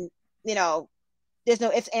 And, there's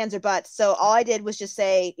no ifs, ands, or buts. So all I did was just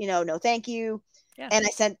say, no, thank you. Yeah. And I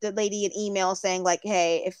sent the lady an email saying like,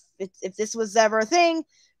 hey, if this was ever a thing,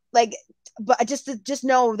 like, but just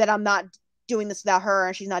know that I'm not doing this without her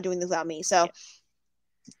and she's not doing this without me. So,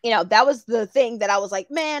 that was the thing that I was like,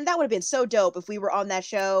 man, that would have been so dope if we were on that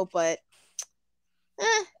show, but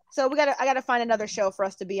so I gotta find another show for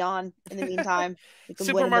us to be on in the meantime.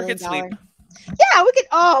 Supermarket Sweep. Yeah, we could.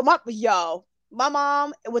 Oh my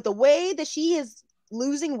mom, with the way that she is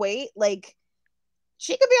losing weight, like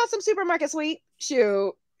she could be on some Supermarket Sweep.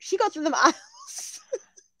 Shoot, she go through them aisles.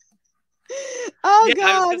 Oh God!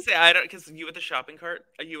 I was gonna say I don't, because you with the shopping cart,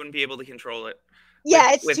 you wouldn't be able to control it.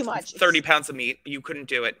 Yeah, it's too much. 30 pounds of meat, you couldn't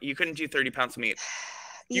do it. You couldn't do 30 pounds of meat.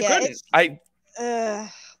 You couldn't.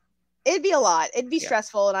 It'd be a lot. It'd be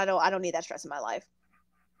stressful, and I don't need that stress in my life.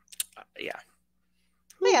 Yeah.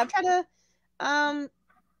 But yeah, I'm trying to.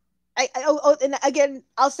 And again,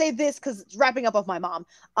 I'll say this because it's wrapping up of my mom.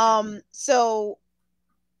 So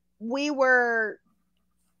we were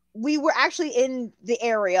actually in the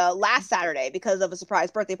area last Saturday because of a surprise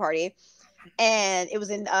birthday party, and it was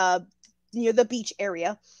in near the beach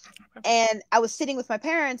area. And I was sitting with my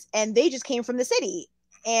parents, and they just came from the city,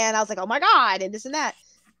 and I was like, oh my God, and this and that.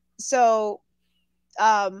 So,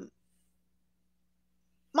 my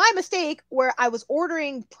mistake where I was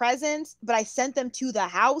ordering presents, but I sent them to the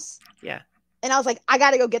house. Yeah. And I was like, I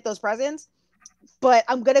got to go get those presents, but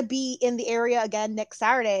I'm going to be in the area again next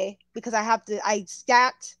Saturday because I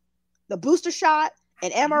stacked the booster shot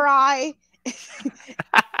and MRI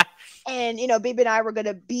and, Bibi and I were going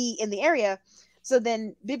to be in the area. So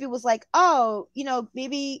then Bibi was like, oh,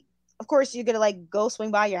 maybe, of course you're going to like go swing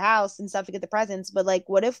by your house and stuff to get the presents. But like,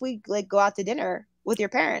 what if we like go out to dinner with your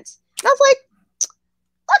parents? And I was like,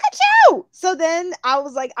 look at you. So then I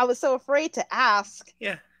was like, I was so afraid to ask.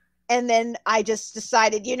 Yeah. And then I just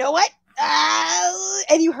decided, you know what?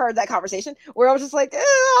 And you heard that conversation where I was just like,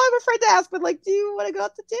 I'm afraid to ask, but like, do you want to go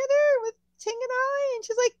out to dinner with Ting and I? And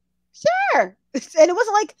she's like, sure. And it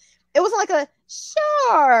wasn't like a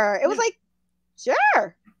sure. It was like,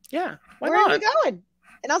 sure. Yeah. Where are we going?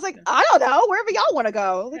 And I was like, I don't know, wherever y'all want to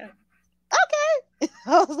go. Like, okay.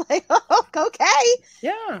 I was like, oh, okay.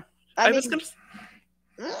 Yeah. I was gonna.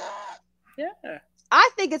 Yeah. I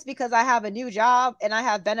think it's because I have a new job and I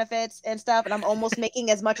have benefits and stuff, and I'm almost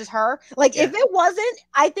making as much as her. Like, if it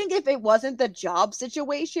wasn't the job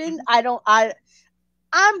situation, I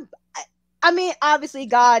mean, obviously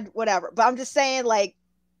God, whatever, but I'm just saying, like,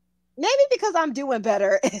 maybe because I'm doing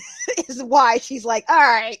better is why she's like, all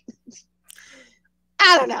right.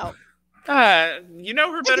 I don't know. You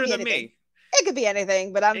know her better than me. It could be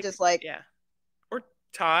anything, but I'm just like, yeah. Or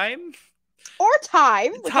time.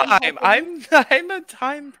 Time. I'm a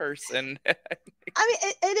time person. I mean,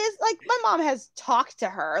 it is like my mom has talked to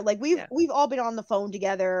her. Like we've all been on the phone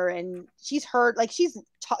together, and she's heard. Like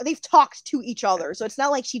they've talked to each other, so it's not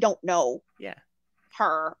like she don't know.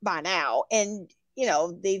 Her by now, and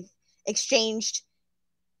they've exchanged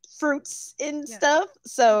fruits and stuff.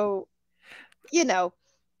 So,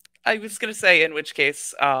 I was gonna say, in which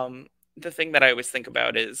case, the thing that I always think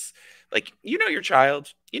about is, like, your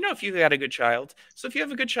child, if you got a good child. So if you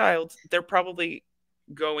have a good child, they're probably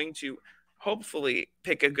going to hopefully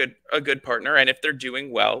pick a good partner. And if they're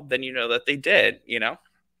doing well, then that they did, Yeah.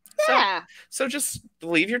 So just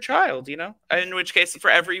believe your child, in which case,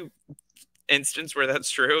 for every instance where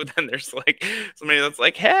that's true, then there's like somebody that's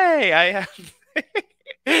like, hey, I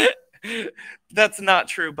have that's not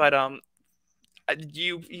true, but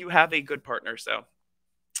you have a good partner, so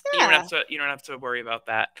you don't have to worry about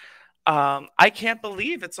that. I can't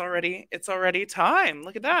believe it's already time.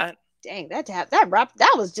 Look at that. Dang,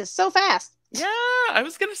 that was just so fast. Yeah, I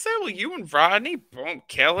was gonna say, well, you and Rodney boom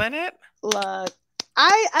killing it. Look,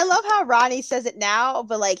 I love how Rodney says it now,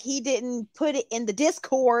 but like he didn't put it in the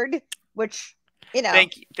Discord, which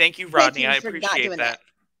Thank you, Rodney. I appreciate that.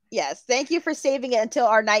 Yes, thank you for saving it until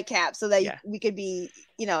our nightcap so that we could be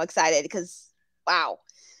excited, because wow.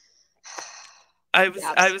 I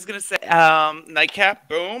was gonna say, nightcap,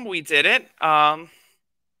 boom, we did it.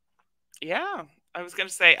 Yeah, I was gonna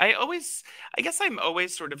say, I guess I'm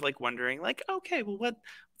always sort of like wondering, like, okay, well,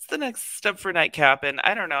 what's the next step for Nightcap? And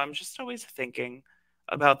I don't know, I'm just always thinking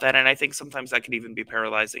about that, and I think sometimes that could even be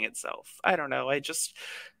paralyzing itself. I don't know, I just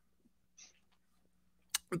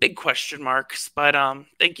big question marks. But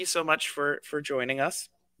thank you so much for joining us.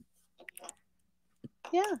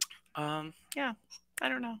 Yeah. Yeah, I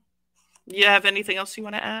don't know. You have anything else you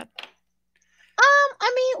want to add?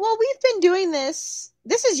 I mean, well, we've been doing this.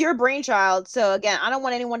 This is your brainchild, so again, I don't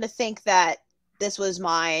want anyone to think that this was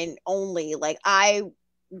mine only. Like, I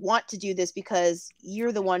want to do this because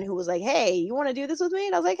you're the one who was like, "Hey, you want to do this with me?"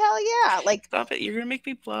 And I was like, "Hell yeah!" Like, Stop it! You're gonna make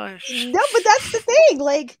me blush. no, but that's the thing.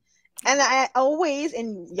 Like, and I always,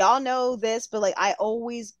 and y'all know this, but like, I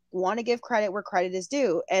always want to give credit where credit is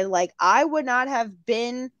due. And like, I would not have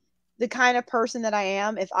been the kind of person that I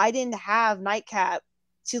am if I didn't have Nightcap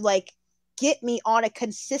to like get me on a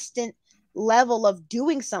consistent level of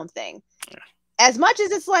doing something. As much as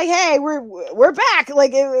it's like, hey, we're back,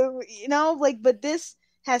 like, you know, like, but this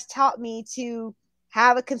has taught me to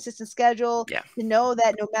have a consistent schedule, Yeah. to know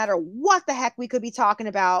that no matter what the heck we could be talking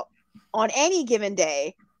about on any given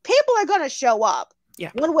day, people are going to show up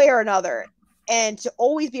one way or another, and to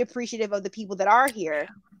always be appreciative of the people that are here.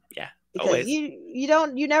 Yeah. Because Always.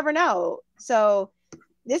 you never know. So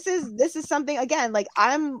this is something, again, like,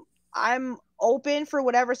 I'm open for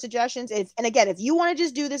whatever suggestions. And again, if you want to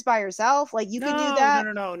just do this by yourself, like, you can do that.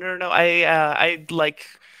 No. I like,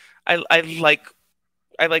 I like,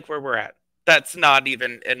 I like where we're at. That's not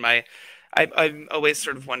even in my. I'm always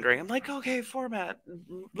sort of wondering. I'm like, okay, format,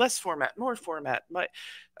 less format, more format.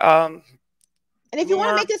 Um, And if you want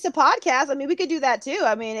to more. make this a podcast, I mean, we could do that too.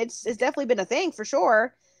 I mean, it's definitely been a thing for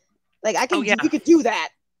sure. Like, Oh yeah. we could do that.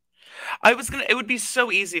 I was gonna. It would be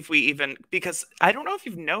so easy if we even, because I don't know if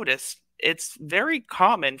you've noticed. It's very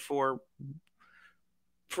common for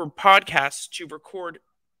podcasts to record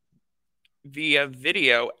via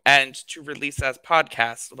video and to release as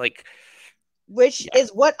podcasts. Like, which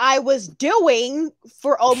is what I was doing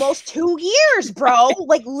for almost 2 years, bro.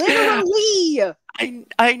 Like, literally.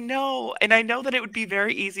 I know, and I know that it would be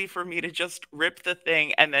very easy for me to just rip the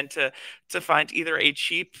thing and then to find either a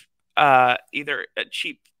cheap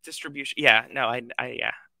distribution. Yeah, no,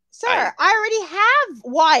 yeah. Sir, I already have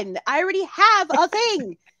one. I already have a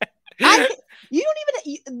thing. You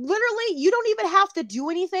don't even have to do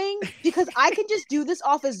anything, because I can just do this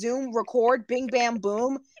off of Zoom, record, bing bam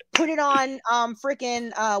boom, put it on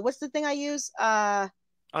freaking what's the thing I use?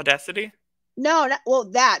 Audacity? No, not, well,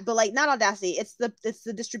 that, but like, not Audacity. It's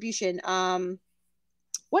the distribution.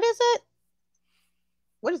 What is it?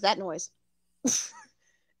 What is that noise? Was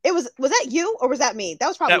that you or was that me? That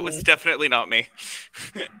was probably That was me. definitely not me.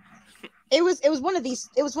 It was one of these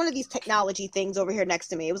technology things over here next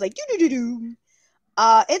to me. It was like do do do do.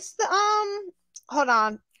 It's the hold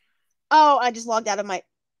on. Oh, I just logged out of my.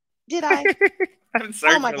 Did I? I'm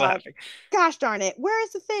sorry Oh my for god. laughing. Gosh darn it. Where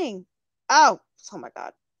is the thing? Oh my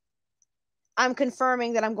god. I'm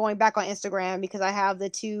confirming that I'm going back on Instagram because I have the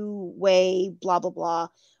two-way blah blah blah.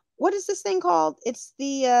 What is this thing called? It's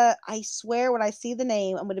the I swear when I see the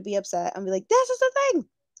name, I'm gonna be upset. I'm gonna be like, this is the thing.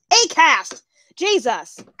 Acast.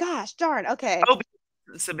 Jesus. Gosh darn. Okay. Oh,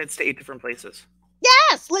 it submits to 8 different places.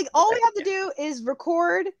 Yes. Like, all we have to do is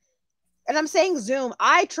record. And I'm saying Zoom.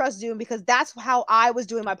 I trust Zoom because that's how I was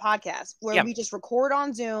doing my podcast, where we just record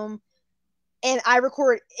on Zoom, and I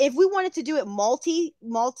record. If we wanted to do it multi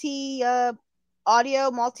audio,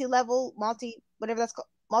 multi-level, whatever that's called,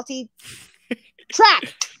 multi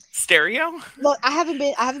track. Stereo? Look, I haven't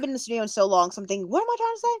been in the studio in so long, so I'm thinking, what am I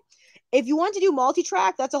trying to say? If you want to do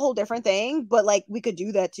multi-track, that's a whole different thing. But like, we could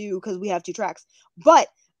do that too because we have 2 tracks. But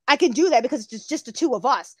I can do that because it's just the 2 of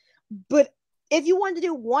us. But if you want to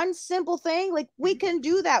do one simple thing, like, we can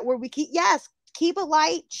do that, where we keep it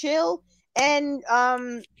light, chill, and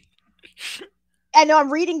I know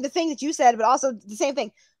I'm reading the thing that you said, but also the same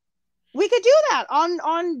thing. We could do that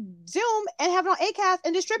on Zoom and have it on Acast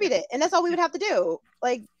and distribute it, and that's all we would have to do.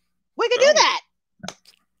 Like, we could do that.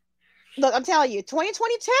 Look, I'm telling you,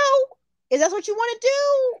 2022. Is that what you want to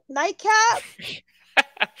do? Nightcap.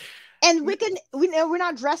 And we're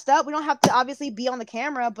not dressed up. We don't have to obviously be on the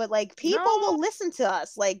camera, but like, people will listen to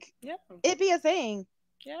us. Like, it'd be a thing.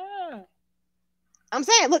 Yeah. I'm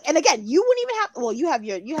saying, look, and again, you wouldn't even have. Well, you have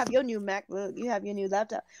your new MacBook, you have your new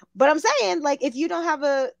laptop. But I'm saying, like, if you don't have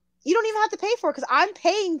you don't even have to pay for it, because I'm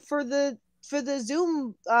paying for the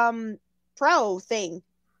Zoom Pro thing.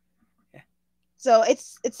 Yeah. So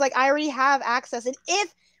it's like, I already have access, and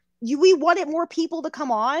if we wanted more people to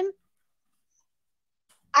come on,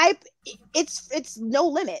 it's no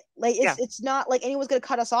limit. Like, it's not like anyone's gonna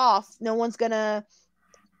cut us off. No one's gonna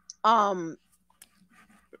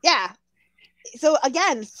Yeah. So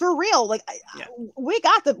again, for real, like Yeah. we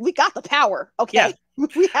got the power. Okay,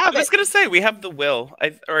 we I have was it. gonna say we have the will.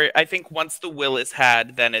 I think once the will is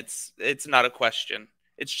had, then it's not a question.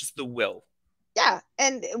 It's just the will. Yeah,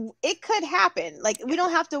 and it could happen. Like we Yeah.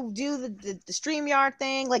 don't have to do the StreamYard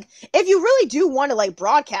thing. Like if you really do want to like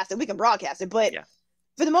broadcast it, we can broadcast it. But Yeah.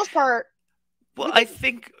 for the most part, Well, we I can.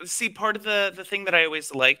 think see part of the thing that I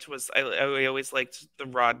always liked was I always liked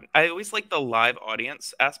I always liked the live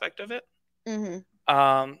audience aspect of it. Mhm.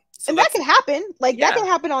 So And that that's can happen. Like that yeah. can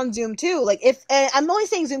happen on Zoom too. Like if and I'm only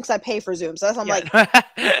saying Zoom because I pay for Zoom, so that's why I'm like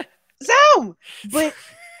Yeah. Zoom. But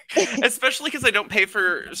Especially because I don't pay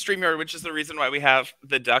for StreamYard, which is the reason why we have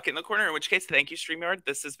the duck in the corner. In which case, thank you, StreamYard.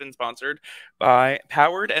 This has been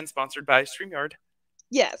powered and sponsored by StreamYard.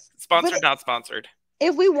 yes, but Sponsored, not sponsored.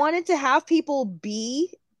 if we wanted to have people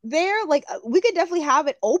be there, like we could definitely have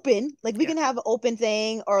it open. Like we Yeah. can have an open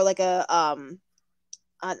thing or like not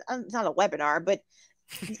a webinar, but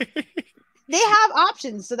they have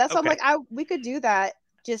options. So that's why I'm Okay. like, we could do that.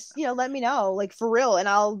 Just let me know, like for real, and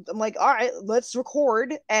I'm like, all right, let's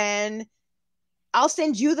record, and I'll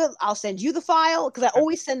send you the file because I Okay.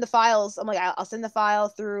 always send the files. I'm like, I'll send the file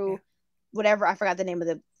Yeah. through whatever, I forgot the name of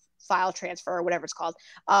the file transfer or whatever it's called.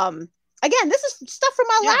 Again, this is stuff from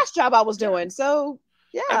my Yeah. last job I was Yeah. doing. So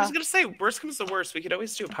I yeah, was gonna say, worst comes to worst, we could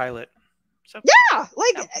always do a pilot. So yeah,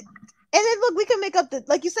 like, yeah. and then look, we can make up the,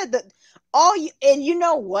 like you said, the all you, and you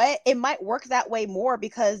know what, it might work that way more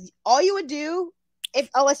because all you would do, if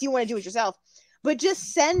unless you want to do it yourself, but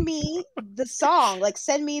just send me the song, like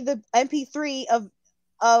send me the MP3 of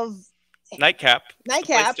Nightcap. It's the place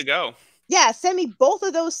Nightcap. to go. Yeah, send me both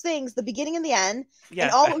of those things, the beginning and the end, and Yeah.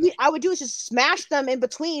 I would do is just smash them in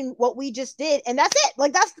between what we just did, and that's it.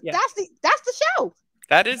 Like Yeah. that's the show.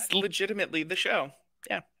 That is legitimately the show.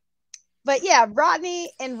 Yeah. But yeah,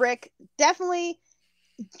 Rodney and Rick, definitely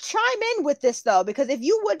chime in with this though, because if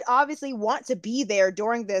you would obviously want to be there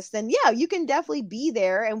during this, then yeah, you can definitely be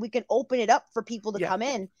there, and we can open it up for people to Yeah. come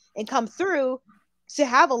in and come through to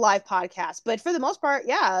have a live podcast. But for the most part,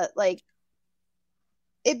 yeah, like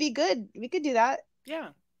it'd be good. We could do that. Yeah.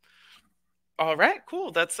 All right,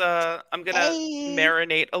 cool. That's I'm gonna Hey.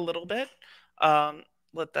 marinate a little bit. Um,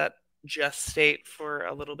 let that gestate for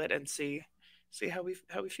a little bit and see how we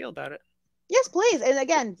feel about it. Yes, please. And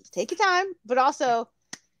again, take your time, but also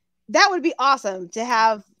that would be awesome to Yeah.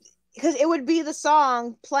 have, because it would be the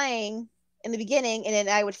song playing in the beginning, and then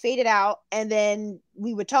I would fade it out, and then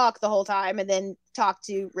we would talk the whole time, and then talk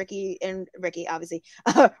to Ricky, obviously,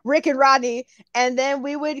 Rick and Rodney, and then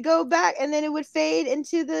we would go back, and then it would fade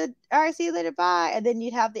into the all right, see you later, bye, and then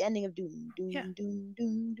you'd have the ending of doom, Yeah. doom, doom,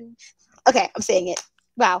 doom, doom. Okay, I'm saying it.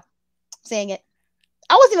 Wow, I'm saying it.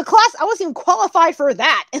 I wasn't even qualified for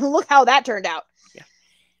that, and look how that turned out. Yeah.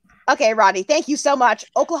 Okay, Rodney, thank you so much.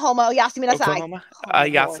 Oklahoma, Yasaminasai. Oklahoma. Oh,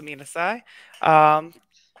 Yasamina Sai.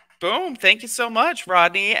 Boom. Thank you so much,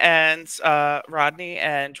 Rodney and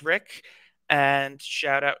Rick. And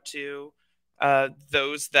shout out to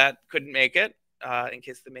those that couldn't make it. In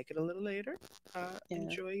case they make it a little later. yeah.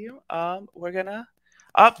 Enjoy you. We're gonna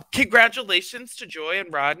congratulations to Joy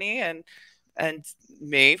and Rodney and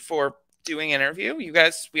me for doing interview. You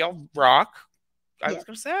guys, we all rock. I was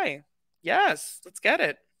gonna say, yes, let's get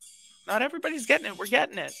it. Not everybody's getting it. We're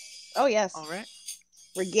getting it. Oh yes. All right.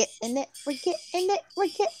 We're getting it. We're getting it. We're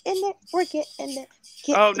getting it. We're getting it.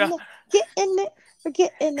 Oh no. Getting it. We're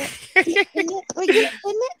getting it. Getting it. We're getting it.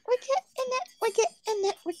 We're getting it. We're getting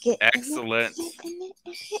it. We're getting it. Excellent. Getting it.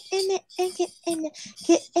 Getting it. Getting it.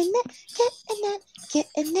 Getting it. Getting it.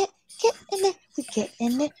 Getting it. Getting it. We're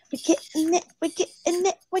getting it. We're getting it. We're getting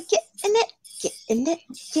it. We're getting it. Getting it.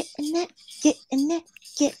 Getting it. Getting it.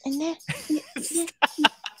 Getting it. Getting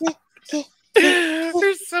it.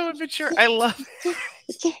 You're so immature. I love it.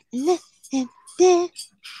 We're getting it.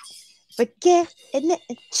 We're getting it.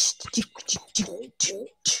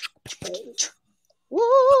 Woo!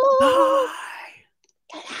 Bye.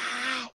 Bye.